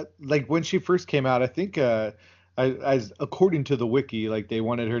when she first came out, I think as according to the wiki, like they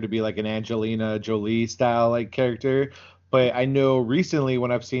wanted her to be like an Angelina Jolie style like character. But I know recently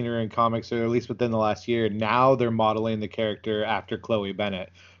when I've seen her in comics, or at least within the last year, now they're modeling the character after Chloe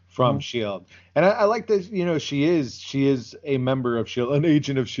Bennett from S.H.I.E.L.D. And I like that, she is a member of S.H.I.E.L.D., an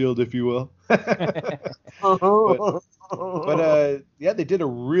agent of S.H.I.E.L.D., if you will. But yeah, they did a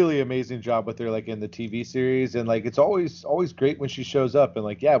really amazing job with her, like in the TV series, and like it's always great when she shows up, and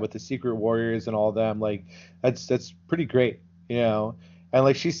like, yeah, with the Secret Warriors and all them, like that's pretty great, and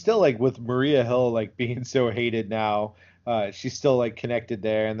like she's still like with Maria Hill like being so hated now, she's still like connected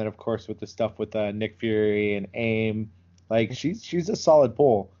there, and then of course with the stuff with Nick Fury and AIM, like she's a solid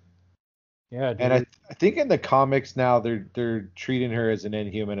pull. Yeah, dude. And I think in the comics now they're treating her as an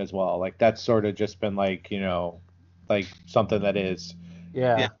Inhuman as well. Like that's sort of just been like, like something that is.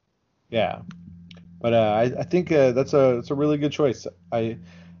 Yeah. But I think that's a really good choice. I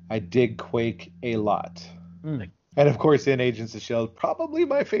dig Quake a lot. Mm. And of course in Agents of S.H.I.E.L.D., probably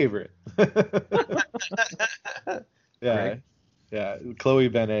my favorite. Yeah. Right. Yeah. Chloe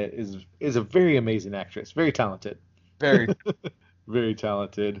Bennett is a very amazing actress. Very talented. Very. Very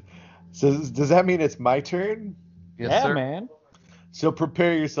talented. So does that mean it's my turn? Yes, yeah, sir. man. So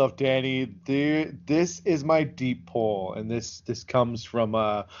prepare yourself, Danny. This is my deep pull, and this comes from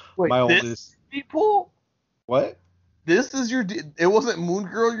my oldest. Deep pull? What? This is your. It wasn't Moon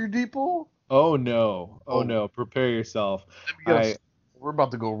Girl your deep pull? Oh no! Oh no! Prepare yourself. We're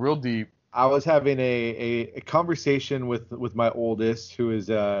about to go real deep. I was having a conversation with my oldest, who is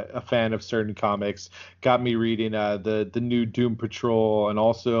a fan of certain comics. Got me reading the new Doom Patrol, and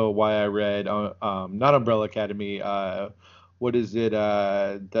also why I read not Umbrella Academy. What is it?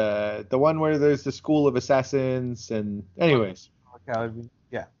 The one where there's the School of Assassins, and anyways.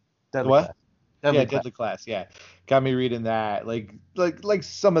 Yeah. Deadly What? Class. Deadly Class. Deadly Class. Yeah, got me reading that. Like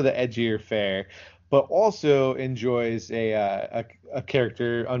some of the edgier fare, but also enjoys a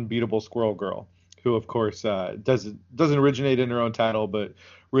character, Unbeatable Squirrel Girl, who of course doesn't originate in her own title, but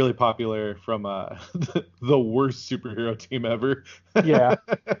really popular from the worst superhero team ever. Yeah.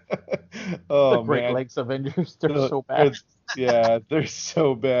 Oh the Great man. Lakes Avengers, they're so bad. Yeah, they're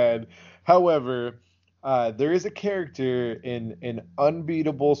so bad. However, there is a character in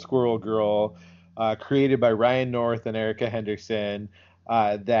Unbeatable Squirrel Girl, created by Ryan North and Erica Henderson,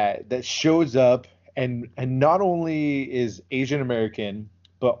 that shows up and not only is Asian American,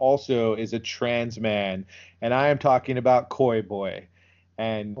 but also is a trans man, and I am talking about Koi Boy.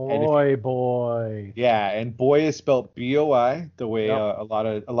 And Boy. Yeah, and boy is spelled B-O-I, the way a lot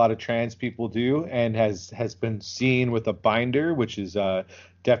of trans people do, and has been seen with a binder, which is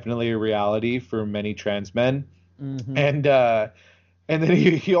definitely a reality for many trans men. Mm-hmm. And then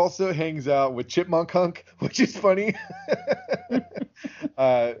he also hangs out with Chipmunk Hunk, which is funny.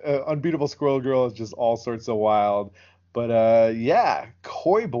 Unbeatable Squirrel Girl is just all sorts of wild. But yeah,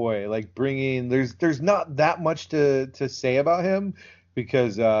 Koi Boy, like bringing there's not that much to say about him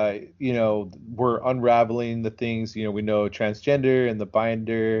because we're unraveling the things, we know transgender and the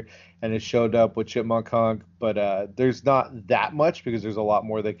binder and it showed up with Chipmunk Honk, but there's not that much because there's a lot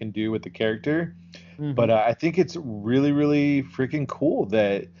more they can do with the character. But I think it's really, really freaking cool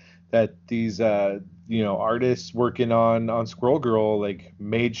that these artists working on Squirrel Girl like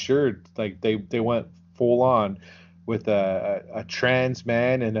made sure like they went full on with a trans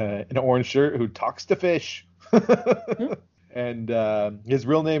man in an orange shirt who talks to fish. And his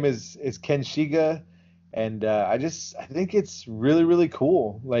real name is Ken Shiga, and I think it's really, really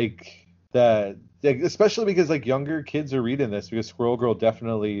cool. Like especially because like younger kids are reading this because Squirrel Girl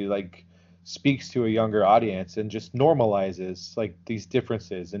definitely like speaks to a younger audience and just normalizes like these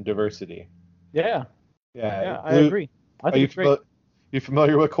differences and diversity. Yeah. Yeah, Yeah, I Blue, agree. I are think you it's great. you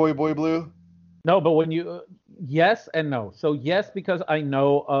familiar with Koi Boy Blue? No, but when you yes and no. So yes, because I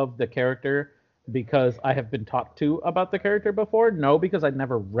know of the character because I have been talked to about the character before. No, because I've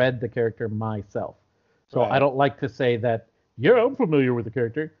never read the character myself. So I Right. don't like to say that, yeah, I'm familiar with the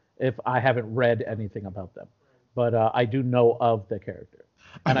character if I haven't read anything about them. But I do know of the character.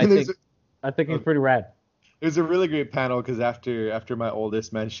 I And I mean, think he's pretty rad. it was a really great panel because after my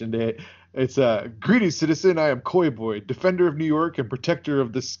oldest mentioned it, it's greetings, citizen. I am Koi Boy, defender of New York and protector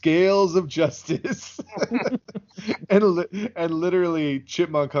of the scales of justice. and literally,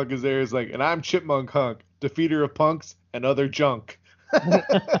 Chipmunk Hunk is there. Is like, and I'm Chipmunk Hunk, defeater of punks and other junk.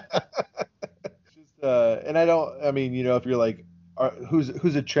 And I don't. I mean, if you're like, who's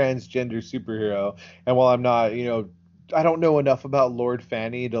a transgender superhero, and while I'm not, I don't know enough about Lord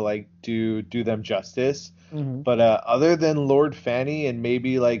Fanny to like do them justice. Mhm. But other than Lord Fanny and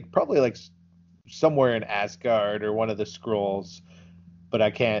maybe like probably like somewhere in Asgard or one of the scrolls, but I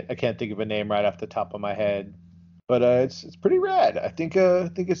can't think of a name right off the top of my head. But it's pretty rad. I think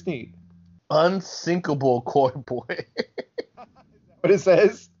it's neat. Unsinkable Koi Boy. What it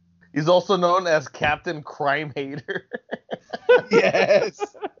says? He's also known as Captain Crime Hater. Yes.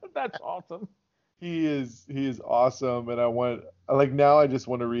 That's awesome. He is awesome, and now I just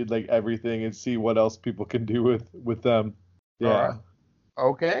want to read like everything and see what else people can do with them. Yeah. Alright.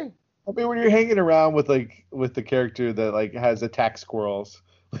 Okay. I mean, when you're hanging around with the character that like has attack squirrels,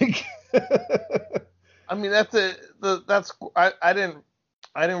 like I mean, that's it. I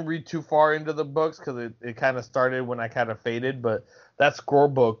didn't read too far into the books because it kind of started when I kind of faded, but that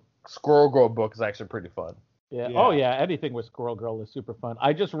Squirrel Girl book is actually pretty fun. Yeah. Yeah. Oh yeah, anything with Squirrel Girl is super fun.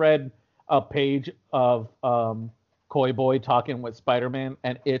 I just read a page of Koi Boy talking with Spider-Man,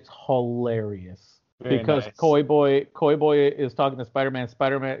 and it's hilarious. Very Because nice. Koi Boy is talking to Spider-Man.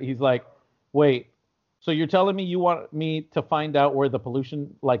 Spider-Man, he's like, "Wait, so you're telling me you want me to find out where the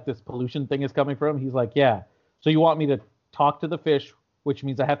pollution, like this pollution thing, is coming from?" He's like, "Yeah." So you want me to talk to the fish, which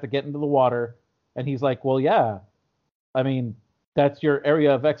means I have to get into the water? And he's like, "Well, yeah. I mean, that's your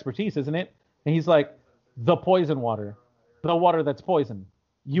area of expertise, isn't it?" And he's like, "The poison water, the water that's poison.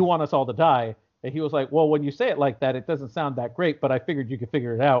 You want us all to die." And he was like, "Well, when you say it like that, it doesn't sound that great, but I figured you could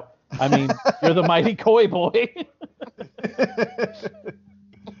figure it out. I mean, you're the mighty Koi Boy."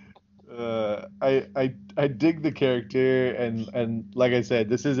 I dig the character and like I said,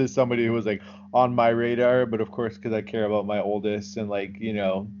 this isn't somebody who was like on my radar, but of course because I care about my oldest and like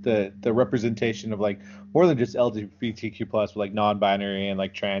the representation of like more than just LGBTQ plus, but like non-binary and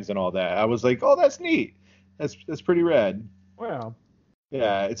like trans and all that. I was like, oh, that's neat. That's pretty rad. Wow.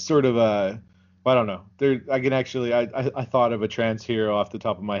 Yeah, it's sort of I don't know. I can actually I thought of a trans hero off the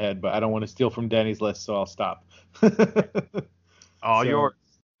top of my head, but I don't want to steal from Danny's list, so I'll stop. All So, yours.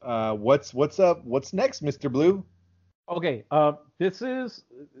 What's up? What's next, Mr. Blue? Okay,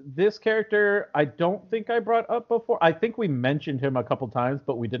 this character I don't think I brought up before. I think we mentioned him a couple times,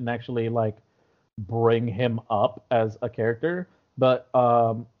 but we didn't actually like bring him up as a character. But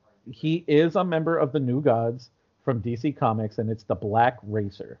he is a member of the New Gods from DC Comics, and it's the Black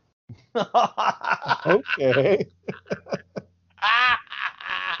Racer. Okay.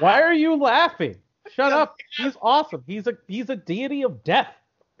 Why are you laughing? Shut up. He's awesome. He's a deity of death.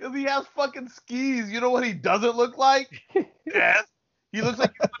 Because he has fucking skis. You know what he doesn't look like? Yes. He looks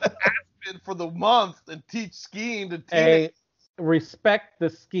like he's going to Aspen for the month and teach skiing to teenagers. Hey, respect the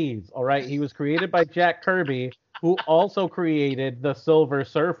skis, all right? He was created by Jack Kirby, who also created the Silver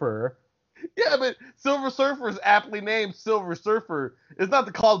Surfer. Yeah, but Silver Surfer is aptly named Silver Surfer. It's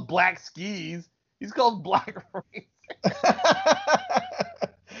not called Black Skis. He's called Black Racer.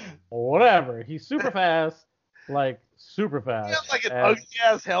 Whatever. He's super fast, like super fast. He has like an And- ugly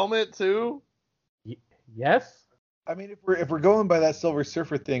ass helmet too. Yes. I mean, if we're going by that Silver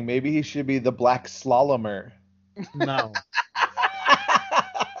Surfer thing, maybe he should be the Black Slalomer. No,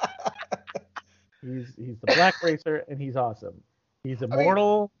 he's the black racer, and he's awesome. He's I mean,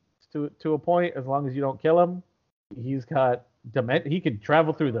 immortal to a point, as long as you don't kill him. He's got he can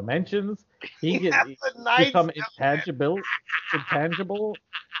travel through dimensions. He can become intangible.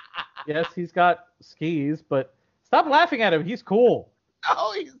 Yes, he's got skis, but stop laughing at him. He's cool.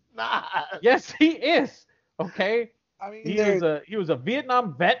 No, he's not. Yes, he is. Okay. I mean, He was a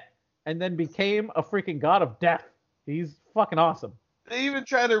Vietnam vet and then became a freaking god of death. He's fucking awesome. They even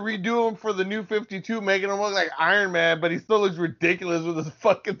try to redo him for the new 52, making him look like Iron Man, but he still looks ridiculous with his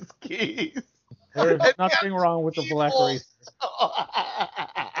fucking skis. There's nothing wrong with the black racer.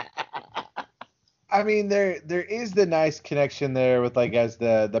 I mean, there is the nice connection there with like as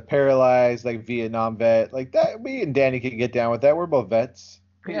the paralyzed like Vietnam vet like that. Me and Danny can get down with that. We're both vets.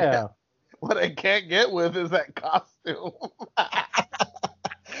 Yeah. What I can't get with is that costume.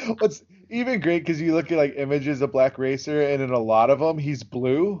 What's even great because you look at like images of Black Racer and in a lot of them he's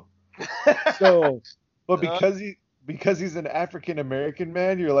blue. So, but because he's an African American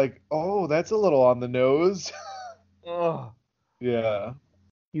man, you're like, oh, that's a little on the nose. Oh, Yeah.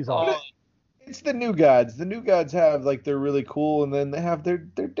 He's awesome. It's the New Gods. The New Gods have like they're really cool, and then they have their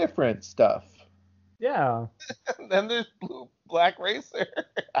different stuff. Yeah. and then there's Black Racer.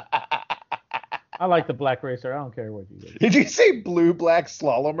 I like the black racer. I don't care what you do. Did you say blue black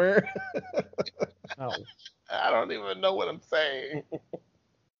slalomer? No. I don't even know what I'm saying.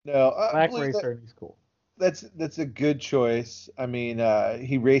 No, Black Blue, racer, and he's cool. that's a good choice. I mean,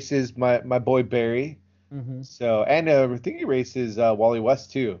 he races my boy Barry. Mm-hmm. So and I think he races Wally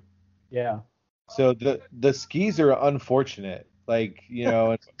West too. Yeah. So the skis are unfortunate. Like, you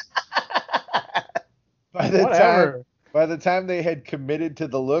know, Whatever. by the time they had committed to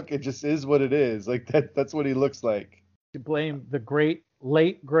the look, it just is what it is. Like that's what he looks like. You blame the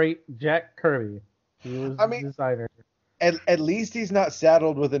late great Jack Kirby. He was the designer. At least he's not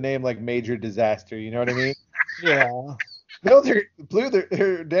saddled with a name like Major Disaster. You know what I mean? Yeah. No,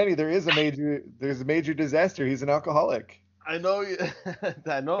 Danny, there's a major disaster. He's an alcoholic. I know you.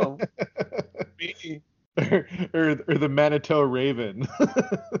 I know. Me. or the Manitou Raven.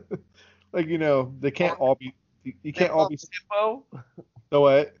 Like, you know, they can't all be. You can't all be. Hippo. The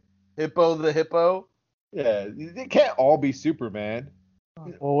what? Hippo the hippo. Yeah, they can't all be Superman.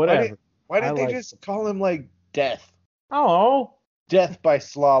 Well, whatever. Why did they just call him like Death? Oh. Death by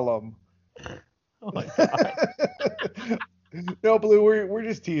Slalom. Oh my god. No, Blue, we're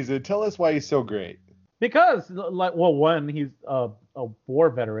just teasing. Tell us why he's so great. Because, like, well, one, he's a war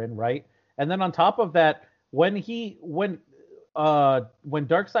veteran, right? And then on top of that, when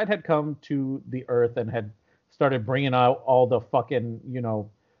Darkseid had come to the Earth and had started bringing out all the fucking, you know,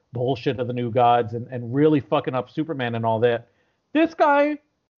 bullshit of the New Gods and really fucking up Superman and all that, this guy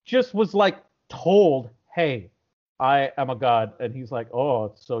just was like told, hey, I am a god, and he's like,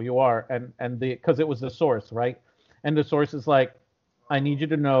 oh, so you are, and because it was the Source, right? And the Source is like, I need you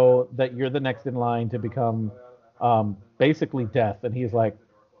to know that you're the next in line to become basically Death. And he's like,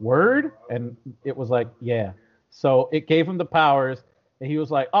 word? And it was like, yeah. So it gave him the powers, and he was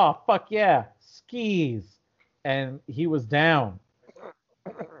like, oh, fuck yeah, skis. And he was down.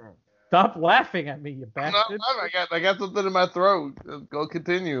 Stop laughing at me, you bastard. No, I got something in my throat. Go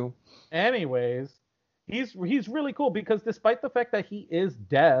continue. Anyways, he's really cool because despite the fact that he is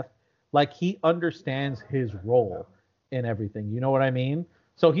Death, like, he understands his role in everything. You know what I mean?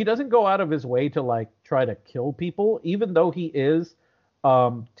 So he doesn't go out of his way to like try to kill people, even though he is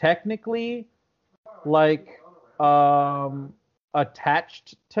technically like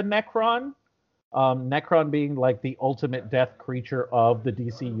attached to Necron. Necron being like the ultimate death creature of the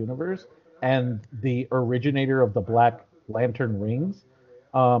DC universe and the originator of the Black Lantern rings.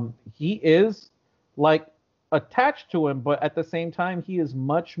 He is like attached to him, but at the same time, he is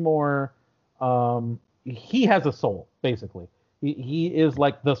much more. He has a soul, basically. He is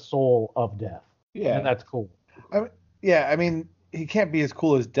like the soul of Death. Yeah, and that's cool. I mean, he can't be as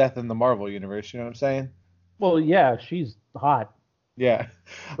cool as Death in the Marvel universe. You know what I'm saying? Well, yeah, she's hot. Yeah,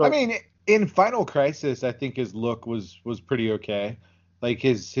 but, I mean, in Final Crisis, I think his look was pretty okay. Like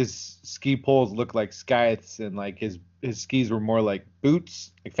his ski poles looked like scythes, and like his skis were more like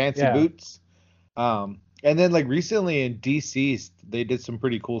boots, like fancy boots. And then like recently in DC, they did some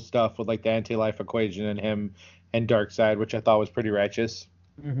pretty cool stuff with like the anti-life equation and him and Darkseid, which I thought was pretty righteous.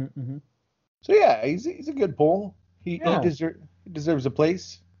 Mm-hmm, mm-hmm. So yeah, he's a good pull. He deserves a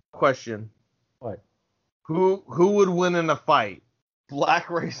place. Question: What? Who would win in a fight? Black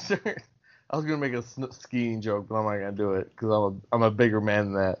Racer. I was gonna make a skiing joke, but I'm not gonna do it because I'm a bigger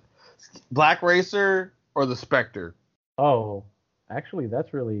man than that. Black Racer or the Spectre? Oh, actually,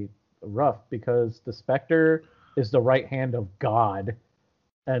 that's really rough because the Spectre is the right hand of God,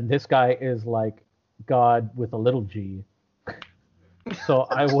 and this guy is like God with a little G. So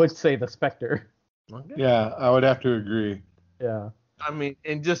I would say the Spectre. Okay. Yeah, I would have to agree. Yeah. I mean,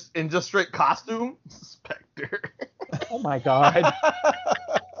 in just straight costume, Spectre. Oh my God.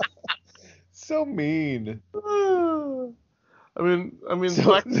 So mean. I mean,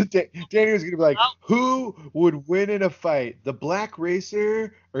 So Spectre. Danny was gonna be like, who would win in a fight, the Black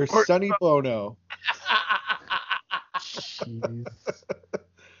Racer or Or- Sonny Bono? Jeez.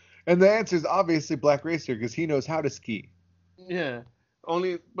 And the answer is obviously Black Racer because he knows how to ski. Yeah.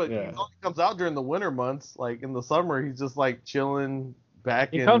 But Yeah. he only comes out during the winter months. Like in the summer, he's just like chilling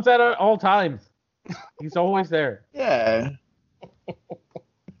back He in. comes out at all times. He's always there. Yeah.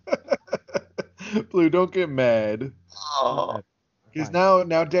 Blue, don't get mad. Oh. Because Fine.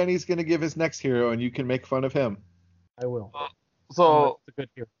 now Danny's gonna give his next hero and you can make fun of him. I will. So It's a good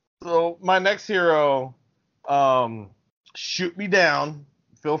hero. So my next hero, shoot me down.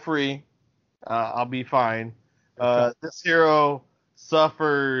 Feel free. I'll be fine. This hero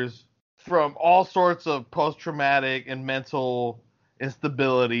suffers from all sorts of post-traumatic and mental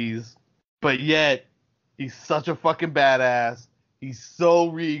instabilities, but yet he's such a fucking badass. He's so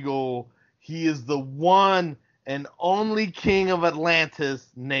regal. He is the one and only king of Atlantis,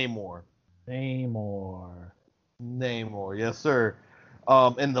 Namor. Namor. Namor, yes, sir.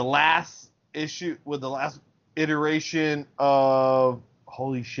 In the last issue, with the last iteration of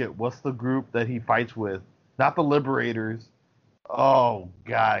holy shit, what's the group that he fights with? Not the Liberators. Oh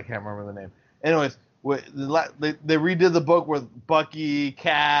god, I can't remember the name. Anyways, they redid the book with Bucky,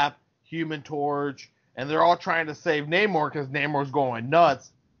 Cap, Human Torch, and they're all trying to save Namor because Namor's going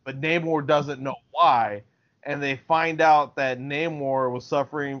nuts, but Namor doesn't know why. And they find out that Namor was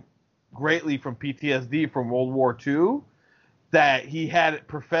suffering greatly from PTSD from World War II, that he had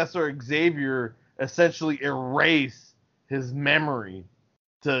Professor Xavier essentially erase his memory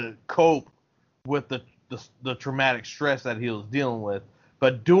to cope with the traumatic stress that he was dealing with.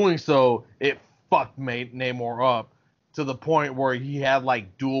 But doing so, it fucked Namor up to the point where he had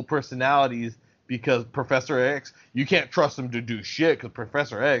like dual personalities because Professor X, you can't trust him to do shit because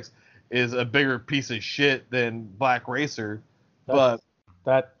Professor X is a bigger piece of shit than Black Racer. That's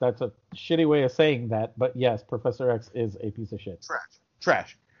a shitty way of saying that, but yes, Professor X is a piece of shit.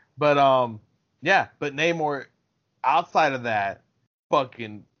 Trash. But yeah, but Namor outside of that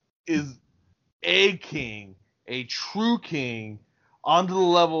fucking is a king, a true king, onto the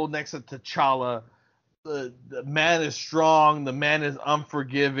level next to T'Challa. The man is strong, the man is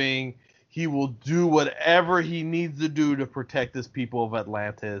unforgiving. He will do whatever he needs to do to protect his people of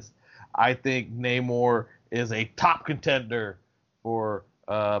Atlantis. I think Namor is a top contender for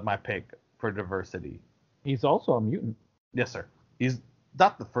my pick for diversity. He's also a mutant. Yes, sir. He's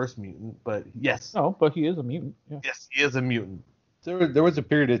not the first mutant, but yes. No, but he is a mutant. Yeah. Yes, he is a mutant. There was a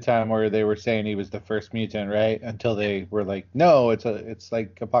period of time where they were saying he was the first mutant, right? Until they were like, no, it's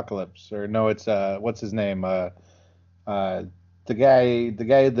like Apocalypse, or no, it's what's his name? The guy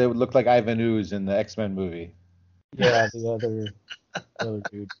that looked like Ivan Ooze in the X-Men movie. Yeah, the other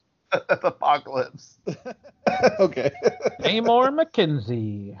dude. That's Apocalypse. Okay. Namor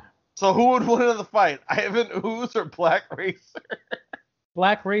McKenzie. So who would win in the fight? Ivan Ooze or Black Racer?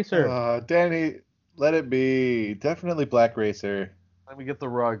 Black Racer. Danny, let it be. Definitely Black Racer. Let me get the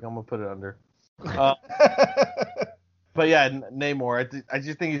rug. I'm gonna put it under. But yeah, Namor. I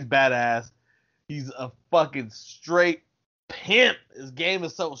just think he's badass. He's a fucking straight pimp. His game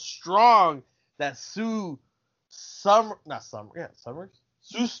is so strong that Sue Storm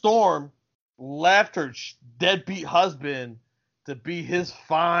left her deadbeat husband to be his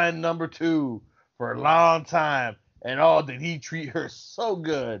fine number 2 for a long time. And oh, did he treat her so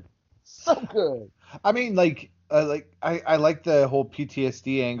good. So good. I mean, I like the whole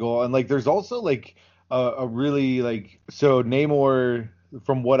PTSD angle, and like there's also like a really like, so Namor,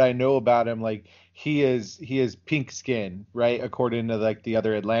 from what I know about him, like he is pink skin, right? According to like the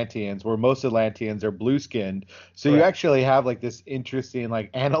other Atlanteans, where most Atlanteans are blue skinned. So you Correct. actually have like this interesting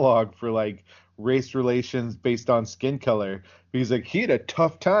like analog for like race relations based on skin color, because like he had a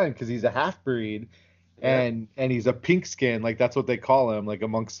tough time because he's a half breed. Yeah. And he's a pink skin, like that's what they call him, like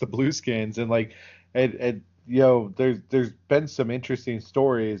amongst the blue skins. And like there's been some interesting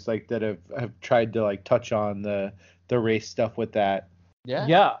stories like that have tried to like touch on the race stuff with that.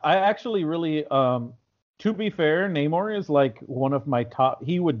 Yeah, I actually really to be fair, Namor is like one of my top.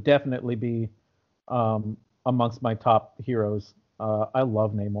 He would definitely be amongst my top heroes. I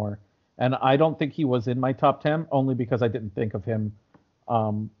love Namor, and I don't think he was in my top 10 only because I didn't think of him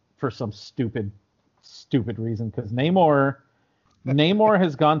for some stupid stupid reason, because Namor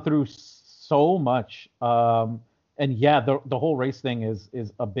has gone through so much. And yeah, the whole race thing is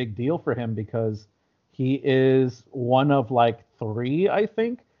a big deal for him, because he is one of like 3, I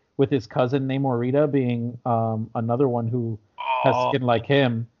think, with his cousin Namorita being another one who has skin like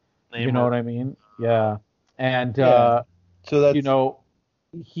him. Namor. You know what I mean? Yeah. And So that's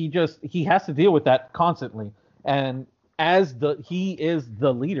he has to deal with that constantly. And as he is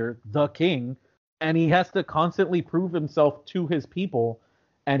the leader, the king, and he has to constantly prove himself to his people.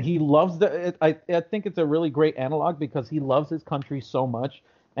 And he loves I think it's a really great analog, because he loves his country so much,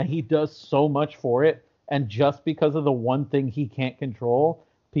 and he does so much for it. And just because of the one thing he can't control,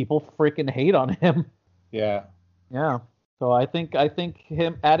 people freaking hate on him. yeah. Yeah. So I think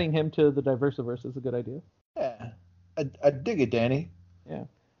adding him to the Diversiverse is a good idea. Yeah. I dig it, Danny. Yeah.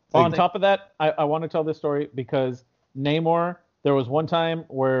 On top of that, I want to tell this story because Namor, there was one time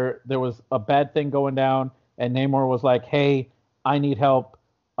where there was a bad thing going down, and Namor was like, "Hey, I need help.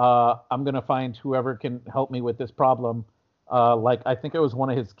 I'm gonna find whoever can help me with this problem." Like I think it was one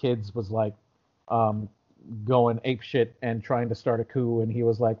of his kids was like going ape shit and trying to start a coup, and he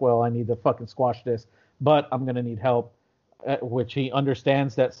was like, "Well, I need to fucking squash this, but I'm gonna need help." Which he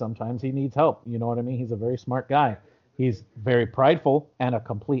understands that sometimes he needs help. You know what I mean? He's a very smart guy. He's very prideful and a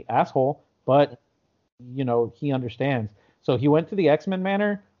complete asshole, but he understands. So he went to the X-Men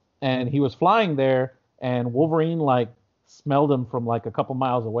Manor, and he was flying there, and Wolverine like smelled him from like a couple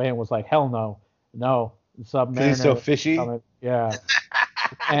miles away and was like, "Hell no, Submariner." He's so fishy. Yeah.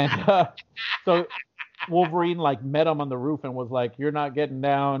 And so Wolverine like met him on the roof and was like, "You're not getting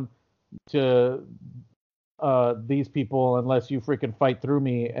down to these people unless you freaking fight through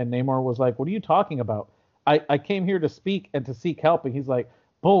me." And Namor was like, "What are you talking about? I came here to speak and to seek help." And he's like,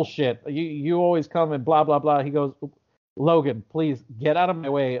 "Bullshit. You always come and blah, blah, blah." He goes, "Logan, please get out of my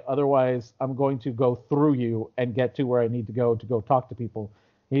way. Otherwise, I'm going to go through you and get to where I need to go talk to people."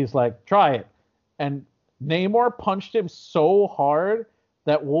 He's like, "Try it." And Namor punched him so hard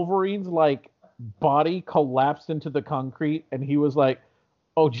that Wolverine's like body collapsed into the concrete. And he was like,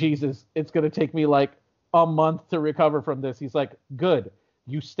 "Oh, Jesus, it's going to take me like a month to recover from this." He's like, "Good.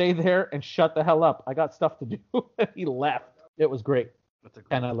 You stay there and shut the hell up. I got stuff to do." And he left. It was great.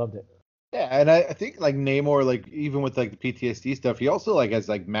 And I loved it. Yeah, and I think like Namor, like even with like the PTSD stuff, he also like has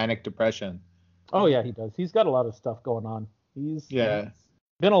like manic depression. Oh yeah, he does. He's got a lot of stuff going on. He's Yeah.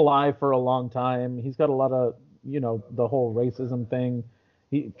 been alive for a long time. He's got a lot of, the whole racism thing.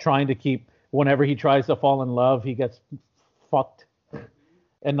 He trying to keep, whenever he tries to fall in love, he gets fucked,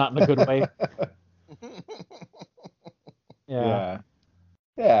 and not in a good way. Yeah.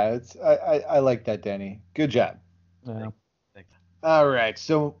 Yeah, it's I like that, Danny. Good job. Yeah. All right,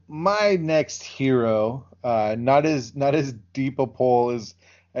 so my next hero, not as deep a pull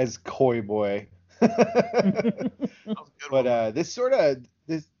as Koi Boy, but this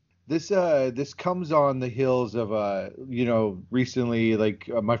comes on the heels of recently like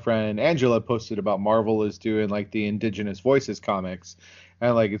my friend Angela posted about Marvel is doing like the Indigenous Voices comics,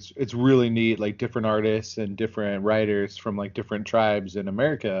 and like it's really neat, like different artists and different writers from like different tribes in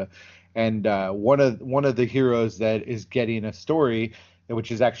America. And one of the heroes that is getting a story, which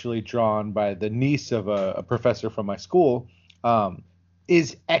is actually drawn by the niece of a professor from my school,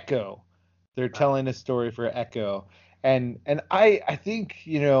 is Echo. They're telling a story for Echo, and I think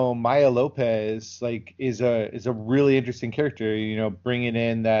Maya Lopez like is a really interesting character. Bringing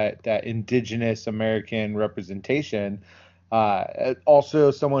in that indigenous American representation. Also,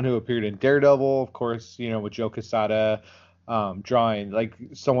 someone who appeared in Daredevil, of course, with Joe Quesada. Drawing, like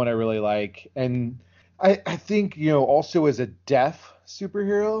someone I really like. And I think, also as a deaf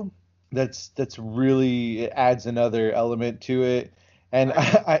superhero, that's really, it adds another element to it. And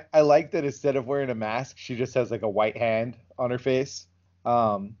I like that instead of wearing a mask, she just has like a white hand on her face.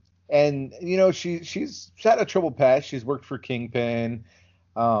 And she's had a troubled past. She's worked for Kingpin.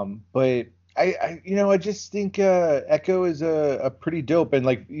 But I just think Echo is a pretty dope. And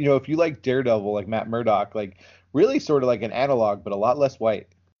like, if you like Daredevil, like Matt Murdock, like really sort of like an analog, but a lot less white.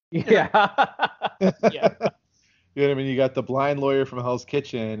 Yeah. Yeah. You know what I mean? You got the blind lawyer from Hell's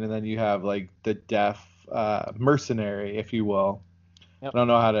Kitchen, and then you have like the deaf mercenary, if you will. Yep. I don't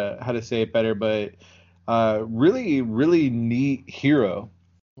know how to say it better, but really, really neat hero.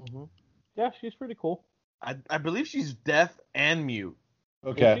 Mm-hmm. Yeah, she's pretty cool. I believe she's deaf and mute.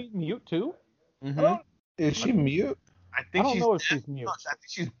 Okay. Is she mute too? Mm-hmm. Is she mute? I don't know if she's mute. No, I think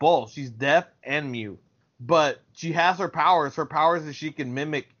she's both. She's deaf and mute. But she has her powers. Her powers is she can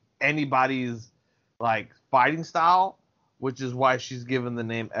mimic anybody's like fighting style, which is why she's given the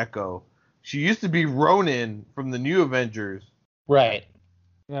name Echo. She used to be Ronin from the New Avengers. Right.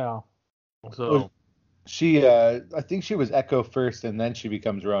 Yeah. So I think she was Echo first, and then she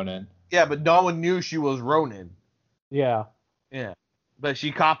becomes Ronin. Yeah, but no one knew she was Ronin. Yeah. Yeah. But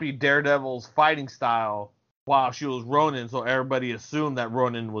she copied Daredevil's fighting style while she was Ronin, so everybody assumed that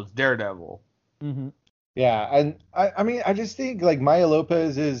Ronin was Daredevil. Mm-hmm. Yeah, and I mean, I just think like Maya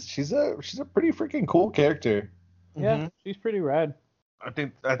Lopez she's a pretty freaking cool character. Yeah, she's pretty rad. I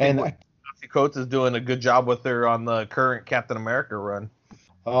think And Nancy Coates is doing a good job with her on the current Captain America run.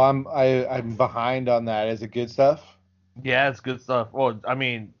 I'm behind on that. Is it good stuff? Yeah, it's good stuff. Well, I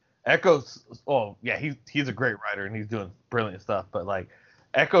mean, Echo's. Oh, yeah, he's a great writer and he's doing brilliant stuff. But like,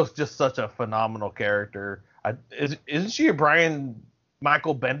 Echo's just such a phenomenal character. Isn't she a Brian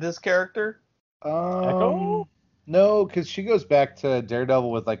Michael Bendis character? Echo? No, because she goes back to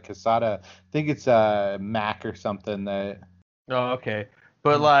Daredevil with like Casada. I think it's Mac or something that. Oh, okay.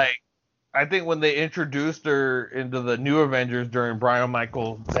 But like, I think when they introduced her into the New Avengers during Brian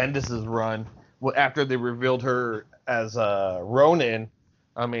Michael Bendis' run, after they revealed her as Ronin,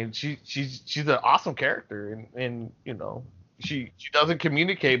 I mean, she's an awesome character, and you know, she doesn't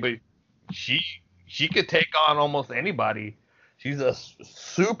communicate, but she could take on almost anybody. She's a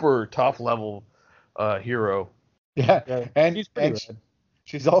super tough level hero. Yeah, Yeah, and she's pretty rad.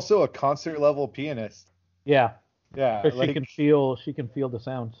 she's also a concert level pianist. Yeah, Yeah, 'cause like she can feel the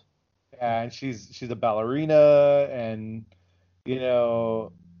sounds. yeah, and she's a ballerina, and you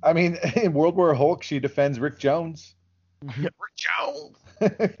know, I mean, in World War Hulk, she defends Rick Jones. Rick Jones.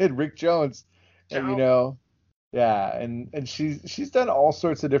 And Rick Jones, and, you know, yeah, and she's done all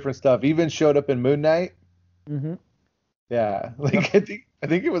sorts of different stuff. Even showed up in Moon Knight. Mm-hmm. Yeah, like I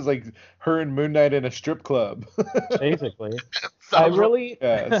think it was like her and Moon Knight in a strip club. Basically,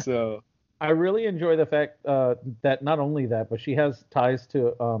 Yeah, so I really enjoy the fact that not only that, but she has ties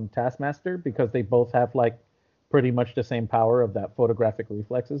to Taskmaster because they both have like pretty much the same power of that photographic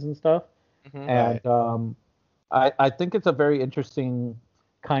reflexes and stuff. And I think it's a very interesting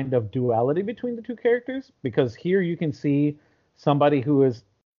kind of duality between the two characters because here you can see somebody who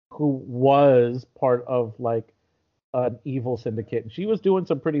was part of like an evil syndicate and she was doing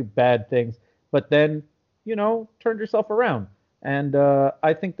some pretty bad things, but then turned herself around. And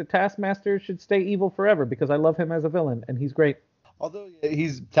I think the Taskmaster should stay evil forever because I love him as a villain and he's great. although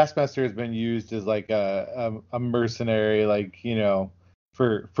Taskmaster has been used as like a mercenary, like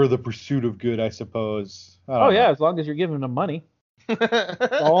for the pursuit of good, I suppose. I don't know. As long as you're giving him money. Yeah.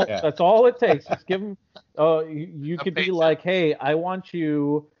 That's all it takes. Just give him. You could be like, hey, I want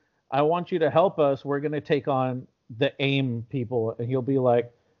you to help us. We're gonna take on the AIM people, and he'll be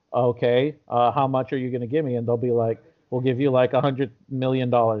like, okay, how much are you gonna give me? And they'll be like, we'll give you like $100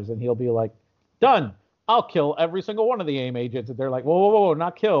 million, and he'll be like, done. I'll kill every single one of the AIM agents. And they're like, whoa, whoa, whoa,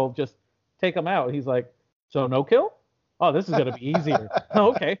 not kill, just take them out. He's like, so no kill? Oh, this is gonna be easier.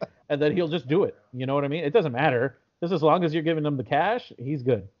 Okay, and then he'll just do it. You know what I mean? It doesn't matter. Just as long as you're giving him the cash, he's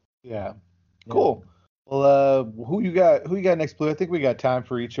good. Yeah. Cool. Well, who you got next, Blue? I think we got time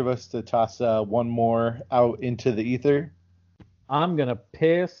for each of us to toss one more out into the ether. I'm gonna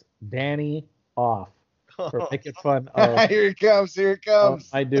piss Danny off for making fun of. Here it comes. Here it comes.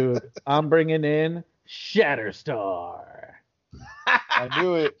 My dude. I'm bringing in Shatterstar. I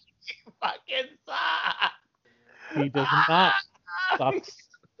knew it. You fucking suck. He does not suck.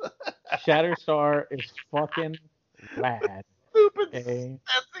 Shatterstar is fucking rad. Stupid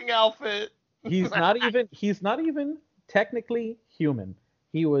dancing outfit. He's not even technically human.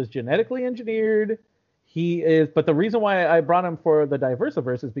 He was genetically engineered. He is, but the reason why I brought him for the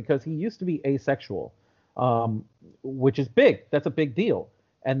Diversiverse is because he used to be asexual, which is big. That's a big deal.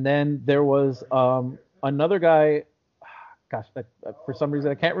 And then there was another guy. Gosh, for some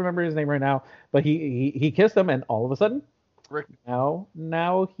reason I can't remember his name right now. But he kissed him, and all of a sudden, Rick.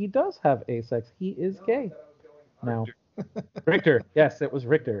 Now he does have asex. He is gay. Now, Richter. Yes, it was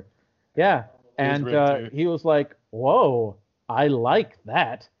Richter. Yeah, and he was like, "Whoa, I like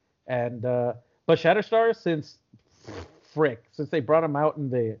that." And but Shatterstar, since they brought him out in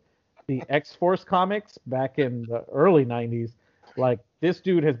the X-Force comics back in the early '90s, like this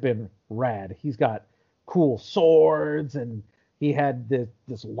dude has been rad. He's got cool swords, and he had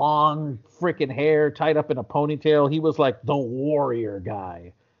this long freaking hair tied up in a ponytail. He was like the warrior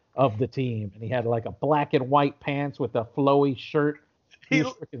guy of the team, and he had like a black and white pants with a flowy shirt. He had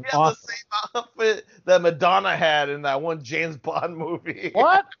awesome. The same outfit that Madonna had in that one James Bond movie.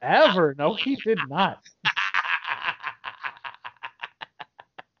 Whatever. No, he did not.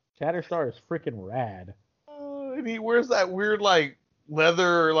 Shatterstar is freaking rad. And he wears that weird like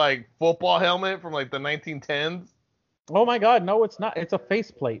leather like football helmet from like the 1910s. Oh my God, no, it's not. It's a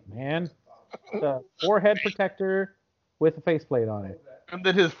faceplate, man. It's a forehead protector with a faceplate on it. And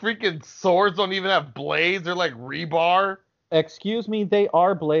then his freaking swords don't even have blades. They're like rebar. Excuse me, they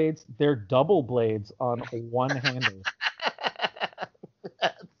are blades. They're double blades on one handle.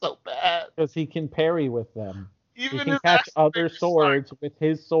 That's so bad. Because he can parry with them. Even He can his catch action other figures swords with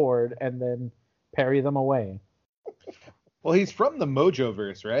his sword and then parry them away. Well, he's from the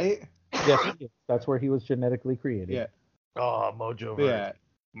Mojoverse, right? Yes, he is. That's where he was genetically created. Yeah. Oh, Mojo. Yeah.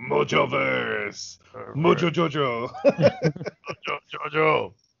 Mojoverse. Mojo Jojo.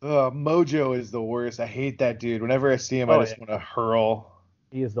 Jojo. Mojo is the worst. I hate that dude. Whenever I see him, I just want to hurl.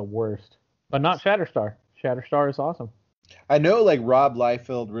 He is the worst. But not Shatterstar. Shatterstar is awesome. I know, like, Rob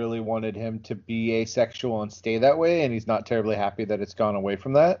Liefeld really wanted him to be asexual and stay that way, and he's not terribly happy that it's gone away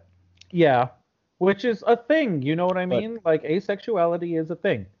from that. Yeah, which is a thing. You know what I mean? Like, asexuality is a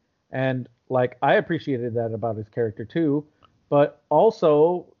thing. And, like, I appreciated that about his character, too. But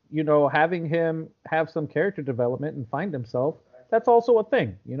also, you know, having him have some character development and find himself, that's also a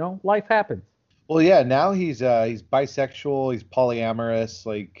thing. You know, life happens. Well, yeah, now he's bisexual, he's polyamorous,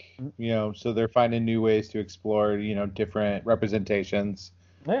 like, you know, so they're finding new ways to explore, you know, different representations.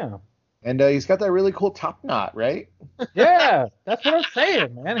 Yeah. And he's got that really cool top knot, right? Yeah, that's what I'm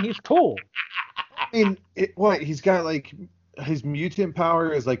saying, man. He's cool. I mean, he's got, like, his mutant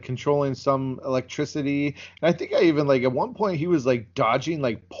power is, like, controlling some electricity. And I think I even, like, at one point he was, like, dodging,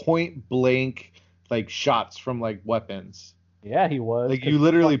 like, point blank, like, shots from, like, weapons. Yeah, he was. Like, you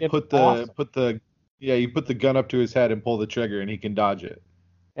literally you put the gun up to his head and pull the trigger, and he can dodge it.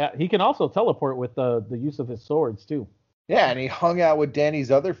 Yeah, he can also teleport with the use of his swords too. Yeah, and he hung out with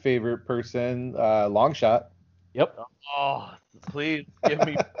Danny's other favorite person, Longshot. Yep. Oh, please give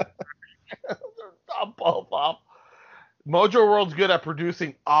me both off. Mojo World's good at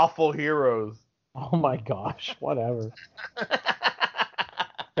producing awful heroes. Oh my gosh, whatever.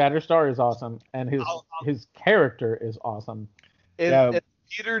 Shatterstar is awesome, and his character is awesome. In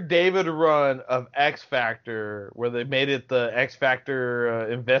Peter David run of X Factor, where they made it the X Factor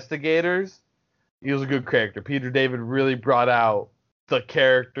investigators, he was a good character. Peter David really brought out the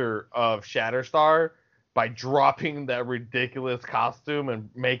character of Shatterstar by dropping that ridiculous costume and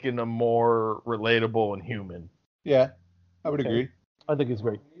making him more relatable and human. Yeah, I would agree. I think he's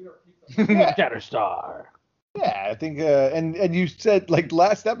great. Yeah. Shatterstar. Yeah, I think, and you said, like,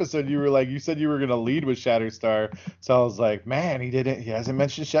 last episode, you said you were going to lead with Shatterstar. So I was like, man, he hasn't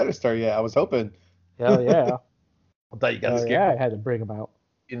mentioned Shatterstar yet. I was hoping. Hell yeah. I thought you got to skip. Yeah, I had to bring him out.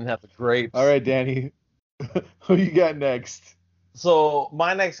 You didn't have the grapes. All right, Danny. Who you got next? So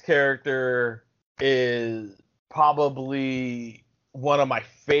my next character is probably one of my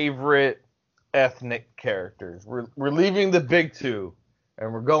favorite ethnic characters. We're leaving the big two,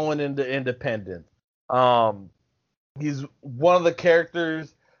 and we're going into independent. He's one of the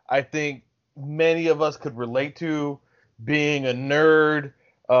characters I think many of us could relate to, being a nerd,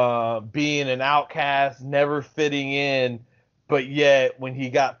 being an outcast, never fitting in, but yet when he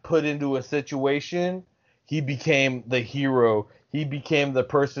got put into a situation, he became the hero. He became the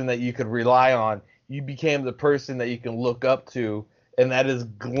person that you could rely on. He became the person that you can look up to, and that is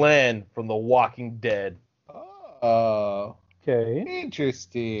Glenn from The Walking Dead. Oh, Okay.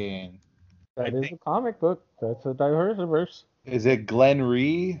 interesting. That is a comic book. That's a Diversiverse. Is it Glenn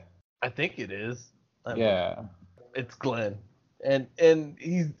Rhee? I think it is. Yeah. It's Glenn. And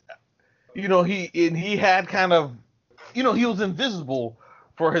he's, you know, he had kind of, you know, he was invisible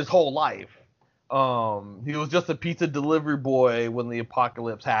for his whole life. He was just a pizza delivery boy when the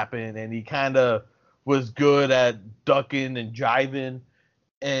apocalypse happened, and he kind of was good at ducking and jiving.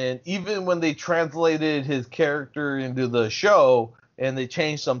 And even when they translated his character into the show and they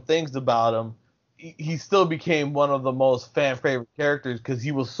changed some things about him, he still became one of the most fan favorite characters because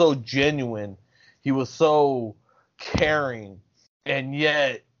he was so genuine. He was so caring, and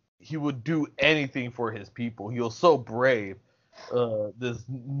yet he would do anything for his people. He was so brave. This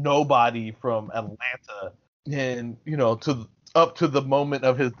nobody from Atlanta, and you know, up to the moment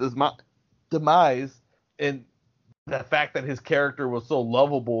of his demise, and the fact that his character was so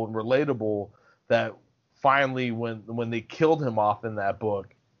lovable and relatable that finally when they killed him off in that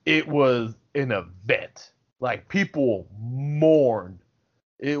book, it was an event. Like, people mourned.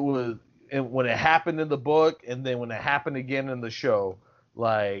 It was, and when it happened in the book, and then when it happened again in the show,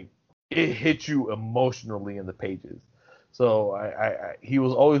 like, it hit you emotionally in the pages. So he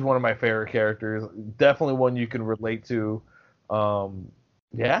was always one of my favorite characters. Definitely one you can relate to.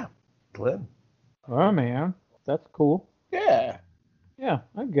 Yeah, Glenn. Oh man, that's cool. Yeah. Yeah,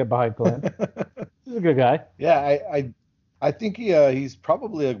 I can get behind Glenn. He's a good guy. Yeah, I think he's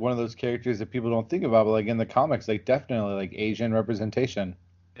probably like one of those characters that people don't think about, but like in the comics, like definitely like Asian representation.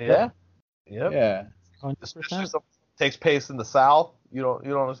 Yeah. Yep. Yeah. 100%. Especially something that takes place in the South. You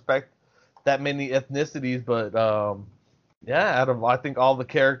don't expect that many ethnicities, but yeah, out of I think all the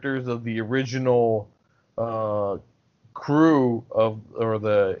characters of the original crew or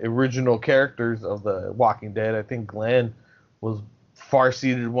the original characters of the Walking Dead, I think Glenn was far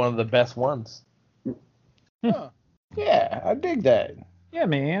seated one of the best ones. Huh. Yeah, I dig that. Yeah,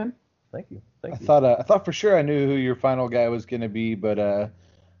 man. Thank you. I thought for sure I knew who your final guy was gonna be, but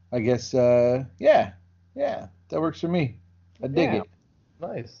I guess yeah, that works for me. I dig it.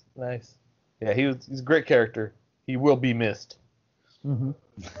 Nice. Yeah, he's a great character. He will be missed. Mm-hmm.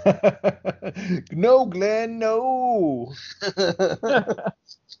 No, Glenn, no.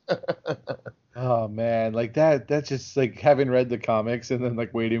 Oh man, like that's just like having read the comics and then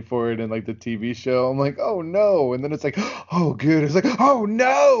like waiting for it in like the TV show. I'm like, oh no, and then it's like, oh good. It's like, oh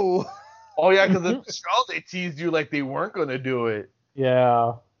no. Oh yeah, because in the show they teased you like they weren't gonna do it.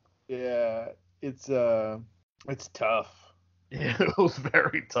 Yeah. Yeah, it's tough. Yeah, it was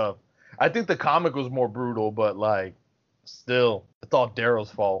very tough. I think the comic was more brutal, but like, still, it's all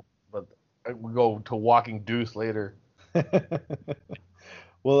Daryl's fault. But we go to Walking Deuce later.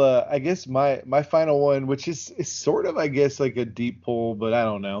 Well, I guess my final one, which is sort of, I guess, like a deep pull, but I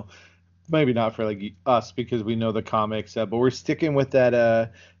don't know. Maybe not for like us because we know the comics, but we're sticking with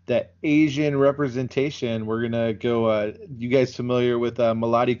that Asian representation. We're gonna go. You guys familiar with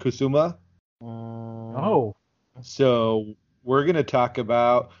Melody Kusuma? Oh. So we're gonna talk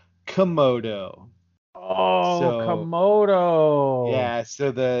about Komodo. Oh, Komodo. Yeah,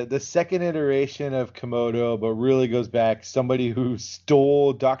 so the second iteration of Komodo, but really goes back somebody who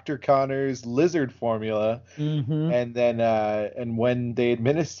stole Dr. Connor's lizard formula, Mm-hmm. and then and when they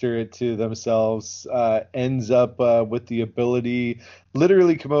administer it to themselves, ends up with the ability,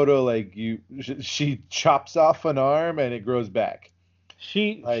 literally Komodo, like she chops off an arm and it grows back.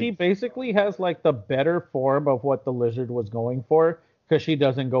 She basically has like the better form of what the lizard was going for because she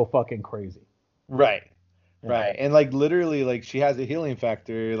doesn't go fucking crazy. Right. Yeah. Right. And like literally like she has a healing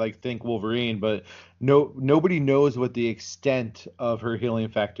factor, like think Wolverine, but nobody knows what the extent of her healing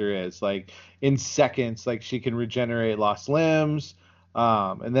factor is. Like in seconds, like she can regenerate lost limbs.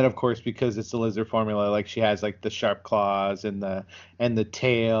 And then of course because it's the lizard formula, like she has like the sharp claws and the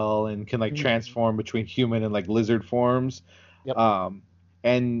tail and can like transform between human and like lizard forms. Yep.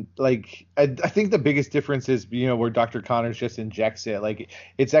 And like I think the biggest difference is, where Dr. Connors just injects it, like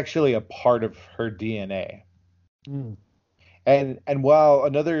it's actually a part of her DNA. Mm. And while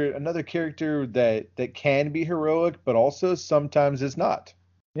another character that can be heroic, but also sometimes is not.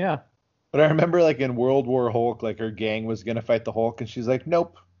 Yeah. But I remember like in World War Hulk, like her gang was gonna fight the Hulk, and she's like,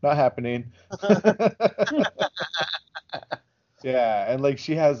 nope, not happening. Yeah, and like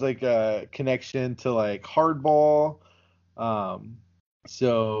she has like a connection to like Hardball.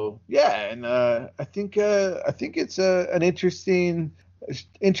 So yeah, and I think it's an interesting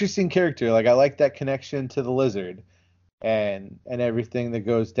character. Like I like that connection to the lizard and everything that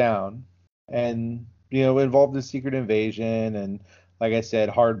goes down, and involved in Secret Invasion, and like I said,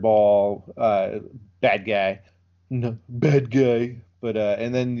 Hardball, bad guy, no bad guy, but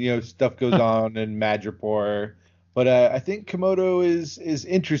and then stuff goes on in Madripoor. But I think Komodo is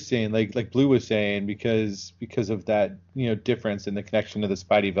interesting, like Blue was saying, because of that difference in the connection to the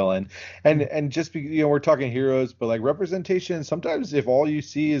Spidey villain, and just we're talking heroes, but like representation. Sometimes if all you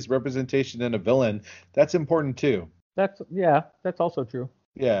see is representation in a villain, that's important too. That's also true.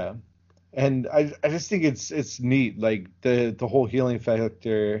 Yeah, and I just think it's neat, like the whole healing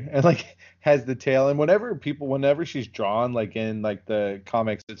factor, and like has the tail, and whenever she's drawn, like in like the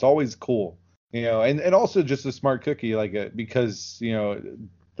comics, it's always cool. And also just a smart cookie, like because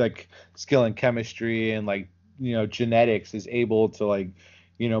like skill in chemistry and like genetics is able to like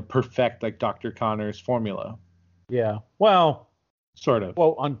perfect like Dr. Connor's formula. Yeah, well, sort of,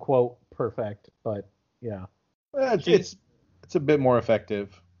 quote unquote perfect, but yeah, it's a bit more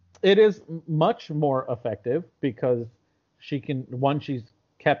effective. It is much more effective because she's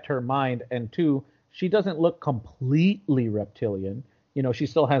kept her mind, and two, she doesn't look completely reptilian. She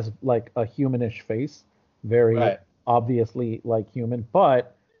still has like a humanish face, very obviously like human,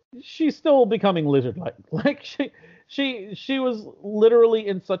 but she's still becoming lizard-like. Like she was literally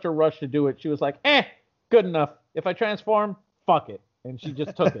in such a rush to do it. She was like, good enough. If I transform, fuck it, and she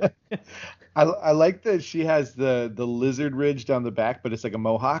just took it. I like that she has the lizard ridge down the back, but it's like a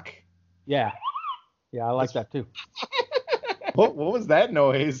mohawk. Yeah, I like that too. What was that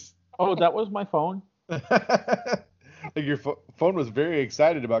noise? Oh, that was my phone. Like your phone was very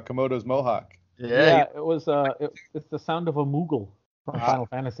excited about Komodo's mohawk. Yeah, it was. It's the sound of a Moogle from Final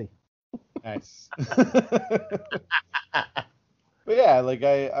Fantasy. Nice. But yeah, like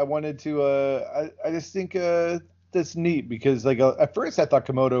I wanted to. I just think that's neat because like at first I thought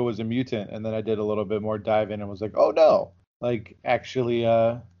Komodo was a mutant, and then I did a little bit more dive in and was like, oh no, like actually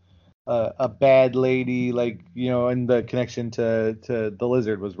a bad lady, like and the connection to the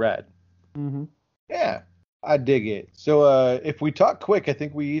lizard was red. Mm-hmm. Yeah, I dig it. So if we talk quick, I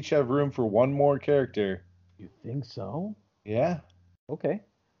think we each have room for one more character. You think so? Yeah. Okay.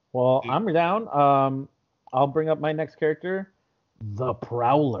 Well, Dude. I'm down. I'll bring up my next character, the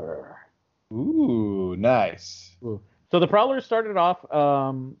Prowler. Ooh, nice. Ooh. So the Prowler started off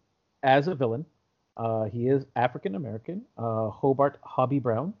as a villain. He is African American, Hobart Hobby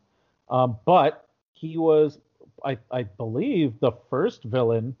Brown, but he was, I believe, the first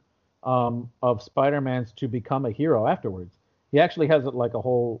villain of Spider-Man's to become a hero afterwards. He actually has like a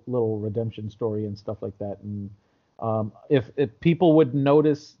whole little redemption story and stuff like that. And if people would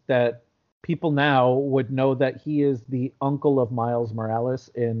notice that, people now would know that he is the uncle of Miles Morales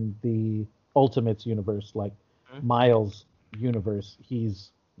in the Ultimates universe, like Miles universe. He's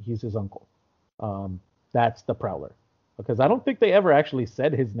his uncle. That's the Prowler. Because I don't think they ever actually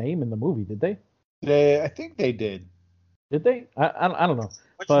said his name in the movie, did they? I think they did. Did they? I don't know.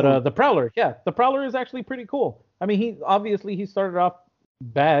 Which But movie? the Prowler, yeah, the Prowler is actually pretty cool. I mean, he started off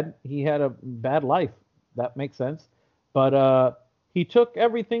bad. He had a bad life. That makes sense. But he took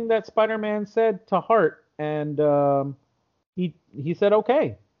everything that Spider-Man said to heart, and he said,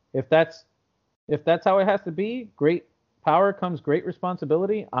 okay, if that's how it has to be, great power comes great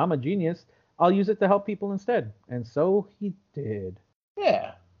responsibility. I'm a genius. I'll use it to help people instead. And so he did.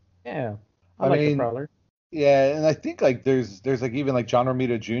 Yeah. Yeah, I like the mean, Prowler. yeah, and I think like there's like even like John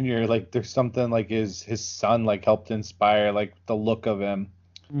Romita Jr. like there's something like his son like helped inspire like the look of him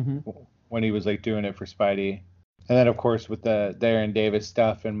Mm-hmm. when he was like doing it for Spidey. And then of course with the Aaron Davis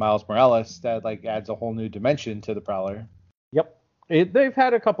stuff and Miles Morales, that like adds a whole new dimension to the Prowler. Yep. They've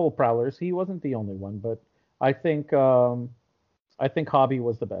had a couple of Prowlers. He wasn't the only one, but I think Hobby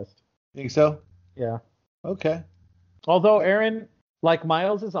was the best. Think so? Yeah. Okay. Although Aaron, like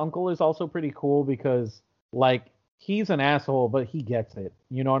Miles's uncle, is also pretty cool because like he's an asshole, but he gets it.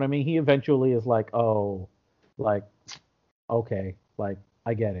 You know what I mean? He eventually is like, oh, like, okay, like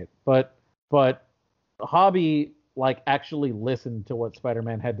I get it. But Hobby like actually listened to what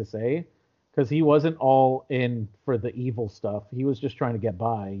Spider-Man had to say because he wasn't all in for the evil stuff. He was just trying to get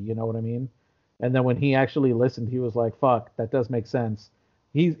by. You know what I mean? And then when he actually listened, he was like, fuck, that does make sense.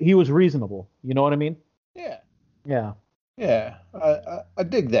 He was reasonable. You know what I mean? Yeah. Yeah. Yeah, I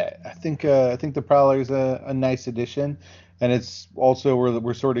dig that. I think the Prowler is a nice addition, and it's also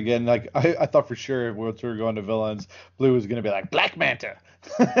we're sort of getting like I thought for sure once we were going to villains, Blue was gonna be like Black Manta,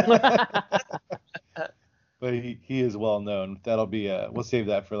 but he is well known. That'll be we'll save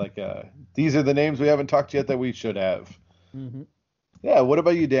that for like these are the names we haven't talked yet that we should have. Mm-hmm. Yeah. What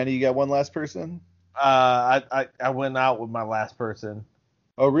about you, Danny? You got one last person? I went out with my last person.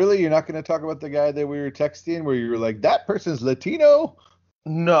 Oh, really? You're not going to talk about the guy that we were texting where you were like, that person's Latino?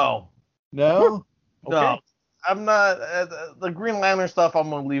 No, No? no, Okay. I'm not. The Green Lantern stuff,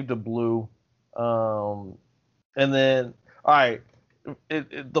 I'm gonna leave to Blue. And then, all right,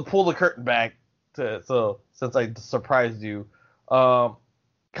 to pull the curtain back so since I surprised you, Kyle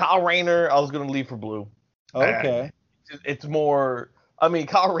Rayner, I was gonna leave for Blue. Okay. It's more. I mean,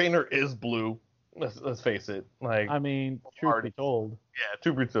 Kyle Rayner is Blue. Let's face it. Like, I mean, truth be told. yeah,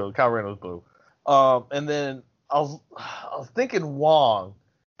 two Blue. Kyle Rayner was Blue. And then I was thinking Wong,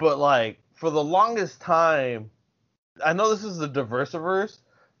 but like for the longest time, I know this is the Diversiverse,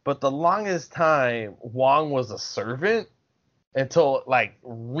 but the longest time Wong was a servant until like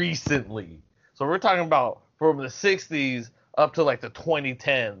recently. So we're talking about from the 60s up to like the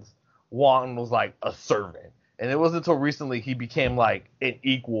 2010s, Wong was like a servant. And it wasn't until recently he became like an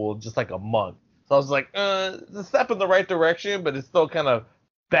equal, just like a monk. So I was like, it's a step in the right direction, but it's still kind of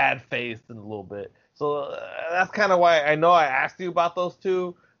bad-faced in a little bit. So that's kind of why I know I asked you about those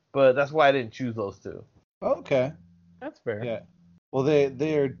two, but that's why I didn't choose those two. Okay. That's fair. Yeah. Well,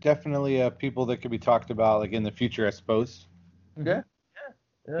 they are definitely people that could be talked about like in the future, I suppose. Mhm.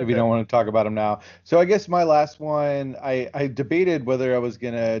 Yeah. If you don't want to talk about them now. So I guess my last one, I debated whether I was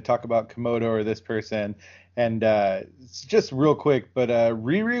going to talk about Komodo or this person. And it's just real quick, but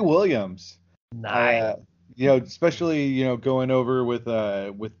Riri Williams. Nice. Especially, going over with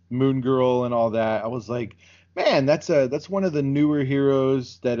Moon Girl and all that. I was like, man, that's one of the newer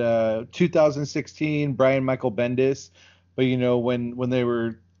heroes that 2016, Brian Michael Bendis. But, when they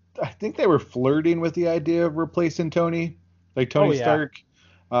were, I think they were flirting with the idea of replacing Tony, like Tony Stark.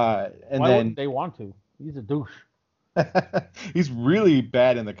 And Why then wouldn't they want to? He's a douche. he's really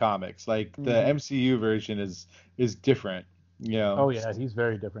bad in the comics. Like the Mhm. MCU version is different, Oh yeah, he's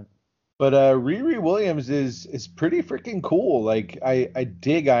very different. But Riri Williams is pretty freaking cool. Like I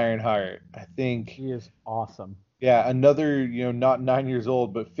dig Ironheart. I think He is awesome. yeah, another, not 9 years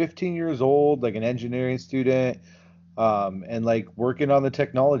old, but 15 years old, like an engineering student, and like working on the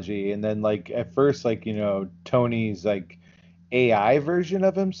technology. And then like at first, like, Tony's like AI version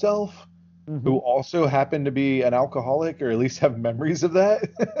of himself, who also happened to be an alcoholic, or at least have memories of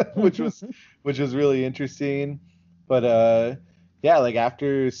that, which was really interesting. But yeah, like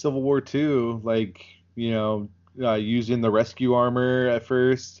after Civil War II, like, using the rescue armor at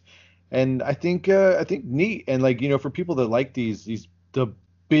first, and I think neat, and like, for people that like these the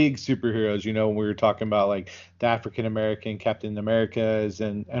big superheroes, when we were talking about like the African American Captain Americas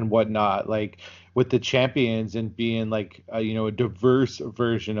and whatnot, like with the champions and being like a diverse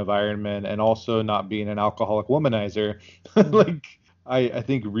version of Iron Man, and also not being an alcoholic womanizer. Like I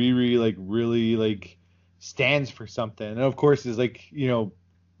think Riri like really like stands for something, and of course is like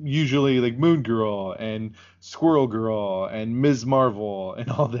usually like Moon Girl and Squirrel Girl and Ms. Marvel and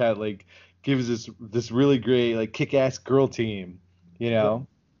all that, like gives this really great like kick-ass girl team,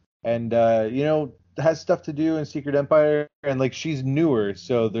 and has stuff to do in Secret Empire, and like she's newer,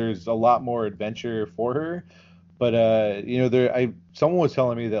 so there's a lot more adventure for her. But someone was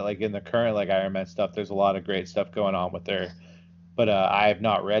telling me that like in the current like Iron Man stuff, there's a lot of great stuff going on with her. But I have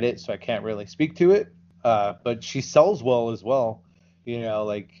not read it, so I can't really speak to it. But she sells well as well.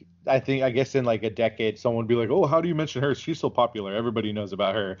 Like I guess in like a decade, someone would be like, "Oh, how do you mention her? She's so popular. Everybody knows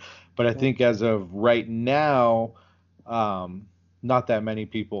about her." But I think as of right now, not that many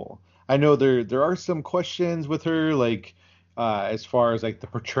people. I know there are some questions with her, like as far as like the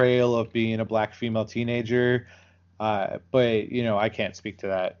portrayal of being a black female teenager. But I can't speak to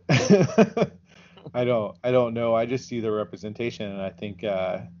that. I don't know. I just see the representation, and I think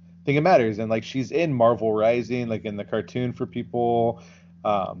it matters. And like she's in Marvel Rising, like in the cartoon for people.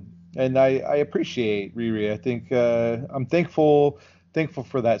 And I appreciate Riri. I think I'm thankful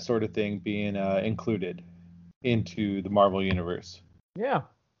for that sort of thing being included into the Marvel universe. Yeah,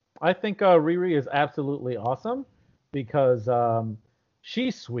 I think Riri is absolutely awesome because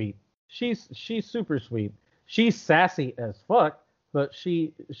she's sweet. She's super sweet. She's sassy as fuck, but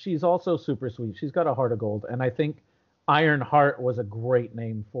she's also super sweet. She's got a heart of gold, and I think Ironheart was a great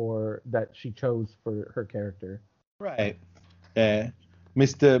name for that she chose for her character. Right. Yeah.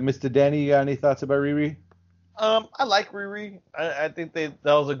 Mr. Danny, you got any thoughts about Riri? I like Riri. I think that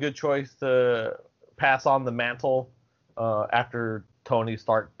was a good choice to pass on the mantle after Tony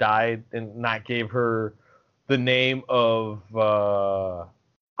Stark died, and not gave her the name of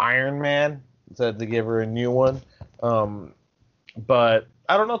Iron Man, instead to give her a new one. But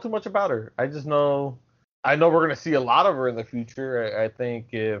I don't know too much about her. I know we're gonna see a lot of her in the future. I think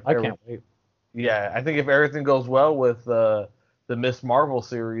I can't wait. Yeah, I think if everything goes well with the Miss Marvel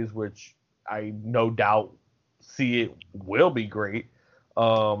series, which I no doubt see it will be great,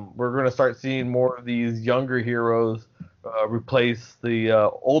 we're going to start seeing more of these younger heroes replace the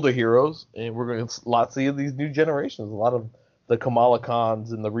older heroes, and we're going to see these new generations. A lot of the Kamala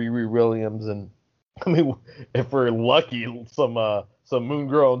Khans and the Riri Williams, and I mean, if we're lucky, some Moon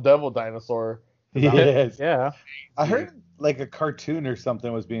Girl and Devil Dinosaur. Yes. Yeah. I heard like a cartoon or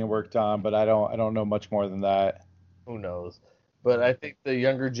something was being worked on, but I don't know much more than that. Who knows? But I think the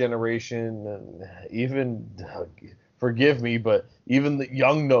younger generation, and even forgive me, but even the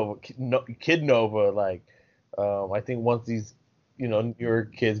young Kid Nova, like I think once these newer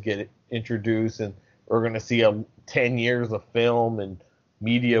kids get introduced, and we're gonna see 10 years of film and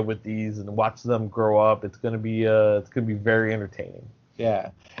media with these, and watch them grow up, it's gonna be very entertaining. Yeah,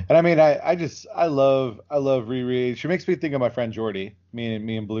 and I mean, I love Riri. She makes me think of my friend Jordy, me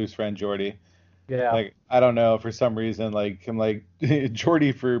and Blue's friend Jordy. Yeah. Like I don't know, for some reason, like I'm like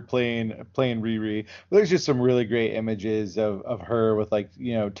Jordy for playing Riri. But there's just some really great images of her with like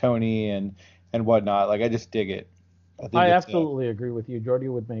Tony and whatnot. Like I just dig it. I absolutely agree with you. Jordy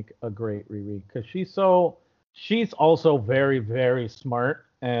would make a great Riri because she's also very, very smart,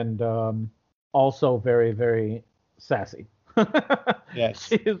 and also very, very sassy. Yes.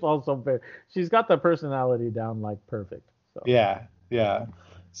 She is also she's got the personality down like perfect. So. Yeah.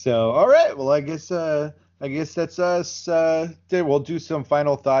 So all right, well I guess that's us. We'll do some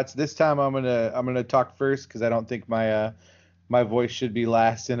final thoughts. This time I'm gonna talk first because I don't think my voice should be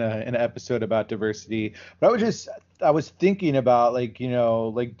last in an episode about diversity. But I was thinking about like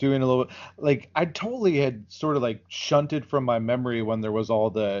like doing a little, like I totally had sort of like shunted from my memory when there was all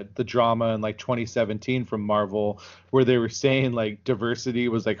the drama in like 2017 from Marvel where they were saying like diversity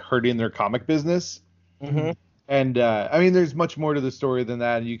was like hurting their comic business. Mm-hmm. And I mean, there's much more to the story than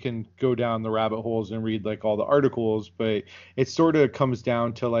that. You can go down the rabbit holes and read like all the articles, but it sort of comes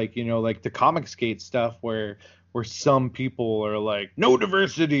down to like, like the Comicsgate stuff where some people are like, no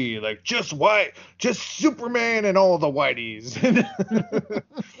diversity, like just white, just Superman and all the whiteys.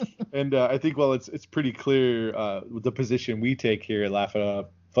 And I think, well, it's pretty clear the position we take here at Laugh It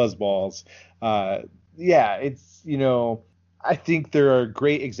Up Fuzzballs. Yeah, it's, I think there are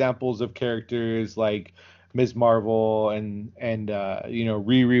great examples of characters like Ms. Marvel and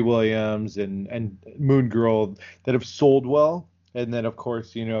Riri Williams and Moon Girl that have sold well. And then, of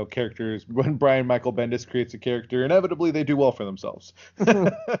course, characters, when Brian Michael Bendis creates a character, inevitably they do well for themselves.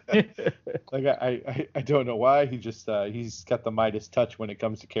 Like, I don't know why. He's got the Midas touch when it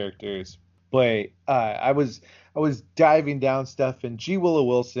comes to characters. But I was diving down stuff, and G. Willow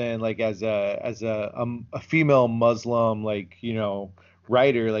Wilson, like as a female Muslim, like,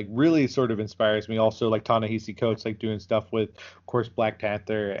 writer, like really sort of inspires me. Also, like Ta-Nehisi Coates, like doing stuff with, of course, Black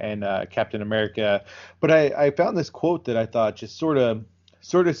Panther and Captain America. But I found this quote that I thought just sort of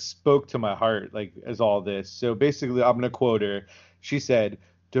spoke to my heart, like as all this. So basically, I'm gonna quote her. She said,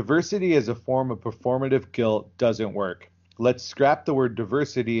 "Diversity as a form of performative guilt doesn't work. Let's scrap the word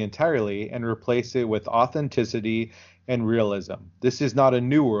diversity entirely and replace it with authenticity and realism. This is not a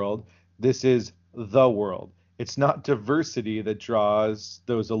new world. This is the world. It's not diversity that draws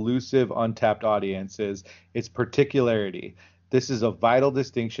those elusive, untapped audiences. It's particularity. This is a vital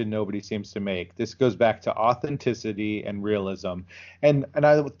distinction nobody seems to make. This goes back to authenticity and realism." And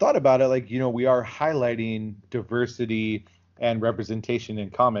I thought about it like, we are highlighting diversity and representation in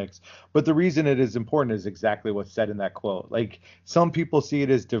comics, but the reason it is important is exactly what's said in that quote. Like, some people see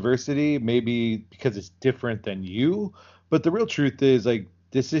it as diversity, maybe because it's different than you, but the real truth is, like,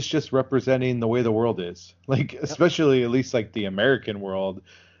 this is just representing the way the world is. Like, especially at least like the American world.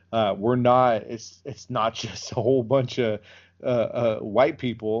 We're not. It's not just a whole bunch of white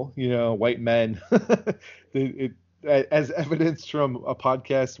people, white men. As evidenced from a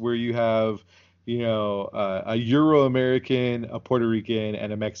podcast where you have, a Euro-American, a Puerto Rican,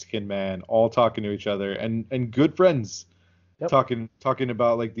 and a Mexican man all talking to each other and good friends. Yep. Talking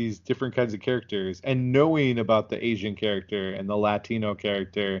about like these different kinds of characters and knowing about the Asian character and the Latino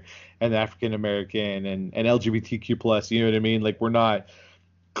character and the African American and LGBTQ plus, you know what I mean? Like, we're not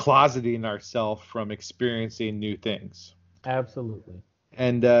closeting ourselves from experiencing new things. Absolutely.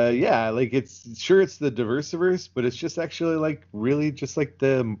 And like it's the Diversiverse, but it's just actually like really just like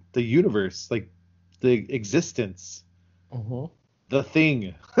the universe, like the existence, the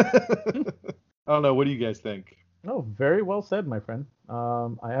thing. I don't know. What do you guys think? No, very well said, my friend.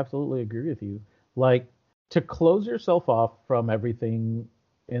 I absolutely agree with you. Like, to close yourself off from everything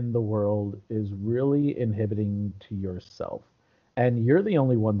in the world is really inhibiting to yourself. And you're the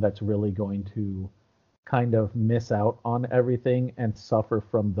only one that's really going to kind of miss out on everything and suffer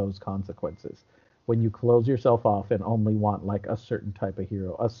from those consequences. When you close yourself off and only want like a certain type of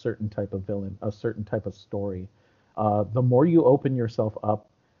hero, a certain type of villain, a certain type of story, the more you open yourself up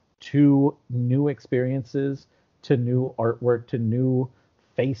to new experiences, to new artwork, to new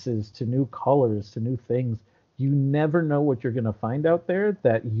faces, to new colors, to new things. You never know what you're going to find out there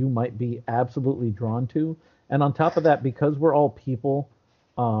that you might be absolutely drawn to. And on top of that, because we're all people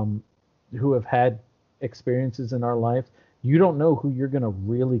who have had experiences in our lives, you don't know who you're going to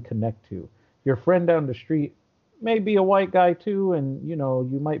really connect to. Your friend down the street may be a white guy too, and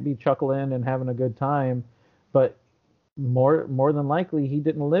you might be chuckling and having a good time, but more than likely he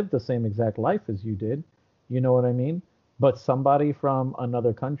didn't live the same exact life as you did. You know what I mean? But somebody from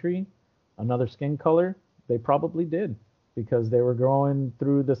another country, another skin color, they probably did, because they were going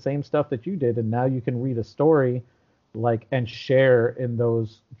through the same stuff that you did. And now you can read a story like and share in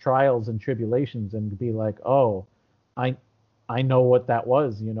those trials and tribulations and be like, oh, I know what that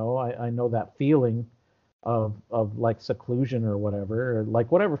was. I know that feeling of like seclusion or whatever, or like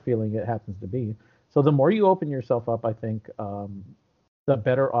whatever feeling it happens to be. So the more you open yourself up, I think the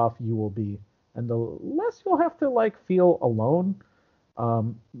better off you will be. And the less you'll have to like feel alone.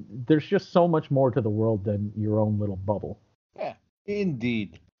 There's just so much more to the world than your own little bubble. Yeah,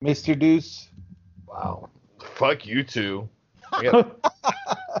 indeed. Mr. Deuce. Wow. Fuck you two. I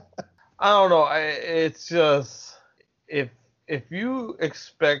don't know. It's just if you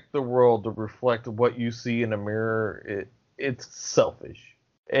expect the world to reflect what you see in a mirror, it's selfish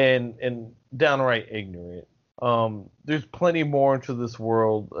and downright ignorant. There's plenty more into this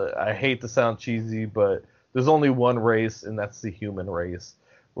world. I hate to sound cheesy, but there's only one race, and that's the human race.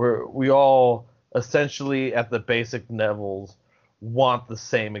 Where we all essentially at the basic levels want the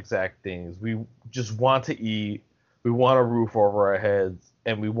same exact things. We just want to eat. We want a roof over our heads.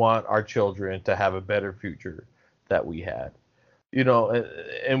 and we want our children to have a better future that we had. You know,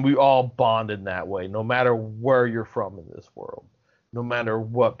 and we all bond in that way, no matter where you're from in this world, no matter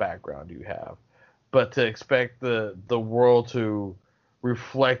what background you have. But to expect the world to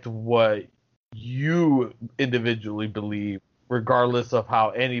reflect what you individually believe, regardless of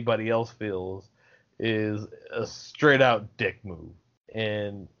how anybody else feels, is a straight out dick move.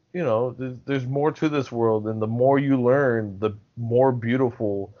 And you know, there's more to this world, and the more you learn, the more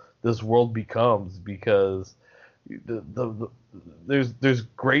beautiful this world becomes, because there's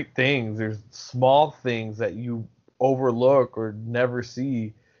great things, there's small things that you overlook or never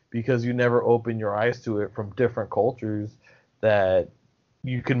see because you never open your eyes to it from different cultures, that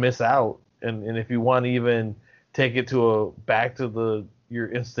you can miss out. And if you want to even take it to back to your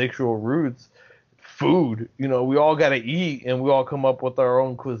instinctual roots, food, you know, we all got to eat, and we all come up with our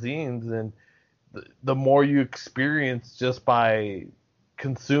own cuisines, and the more you experience just by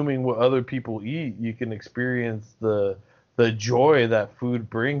consuming what other people eat, you can experience the joy that food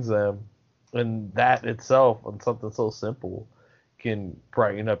brings them, and that itself, on something so simple, can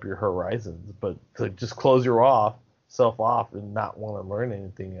brighten up your horizons. But to just close self off and not want to learn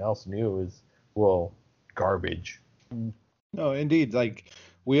anything else new is, well, garbage. No, indeed. Like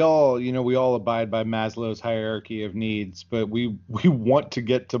we all abide by Maslow's hierarchy of needs, but we want to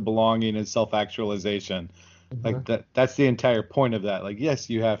get to belonging and self-actualization. Like that's the entire point of that. Like, yes,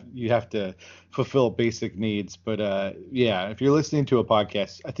 you have to fulfill basic needs, but yeah, if you're listening to a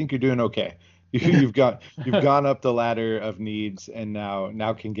podcast, I think you're doing okay. You've gone up the ladder of needs, and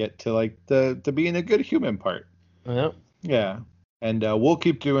now can get to like the being a good human part. Yep. Yeah. And we'll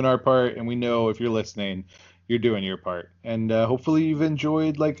keep doing our part, and we know if you're listening, you're doing your part. And hopefully you've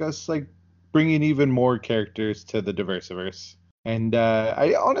enjoyed like us like bringing even more characters to the Diversiverse. And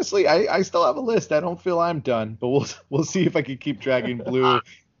I honestly, I still have a list. I don't feel I'm done, but we'll see if I can keep dragging Blue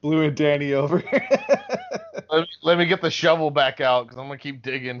and Danny over. Let me get the shovel back out, because I'm gonna keep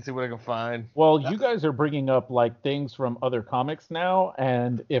digging, see what I can find. Well, you guys are bringing up like things from other comics now,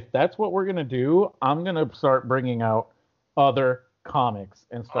 and if that's what we're gonna do, I'm gonna start bringing out other comics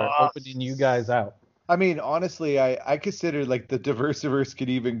and start opening you guys out. I mean, honestly, I consider like the Diversiverse could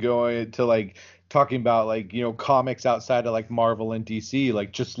even go into like talking about like, you know, comics outside of like Marvel and DC,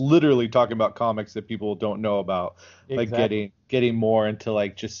 like just literally talking about comics that people don't know about, like getting more into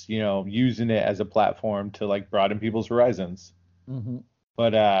like just, you know, using it as a platform to like broaden people's horizons. Mm-hmm.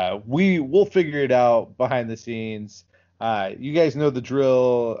 But we'll figure it out behind the scenes. You guys know the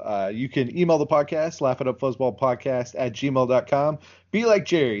drill. You can email the podcast, laughitupfuzzballpodcast@gmail.com. Be like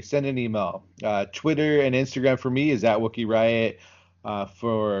Jerry, send an email. Twitter and Instagram for me is @Wookie Riot.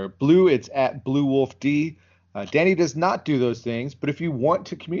 For Blue, it's @BlueWolfD. Danny does not do those things, but if you want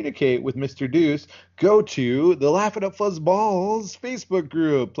to communicate with Mr. Deuce, go to the Laugh It Up Fuzzballs Facebook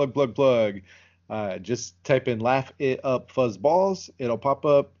group. Plug. Just type in Laugh It Up Fuzzballs. It'll pop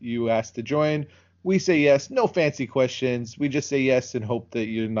up. You ask to join. We say yes, no fancy questions. We just say yes and hope that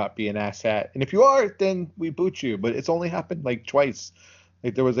you're not be an asshat. And if you are, then we boot you. But it's only happened like twice.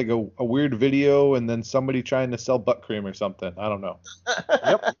 Like there was like a weird video and then somebody trying to sell butt cream or something. I don't know.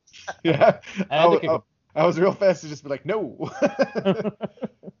 Yep. Yeah. I I was real fast to just be like, no.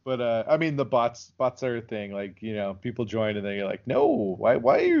 But I mean, the bots are a thing. Like, you know, people join and then you're like, no, why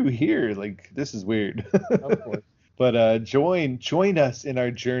are you here? Like, this is weird. Of course. But join us in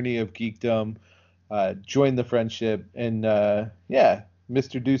our journey of geekdom. Join the friendship, and yeah,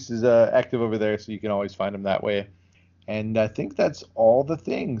 Mr. Deuce is active over there, so you can always find him that way. And I think that's all the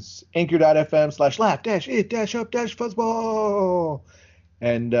things. Anchor.fm/laugh-it-up-fuzzball.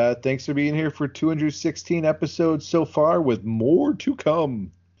 And thanks for being here for 216 episodes so far, with more to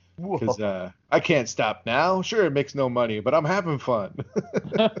come. Because I can't stop now. Sure, it makes no money, but I'm having fun.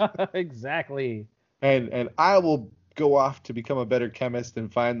 Exactly. And I will go off to become a better chemist and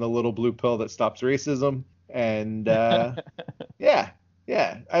find the little blue pill that stops racism. And yeah,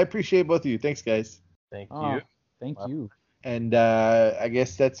 I appreciate both of you. Thanks, guys. Thank you. Thank you. And I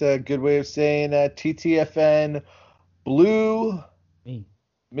guess that's a good way of saying TTFN, Blue, Me.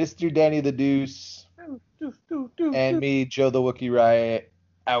 Mr. Danny the Deuce, and me, Joe the Wookie Riot,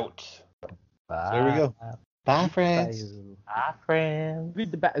 out. Bye. So there we go. Bye, friends. Bye, friends.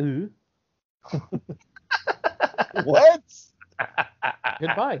 Read the What?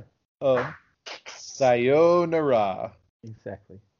 Goodbye. Oh, sayonara. Exactly.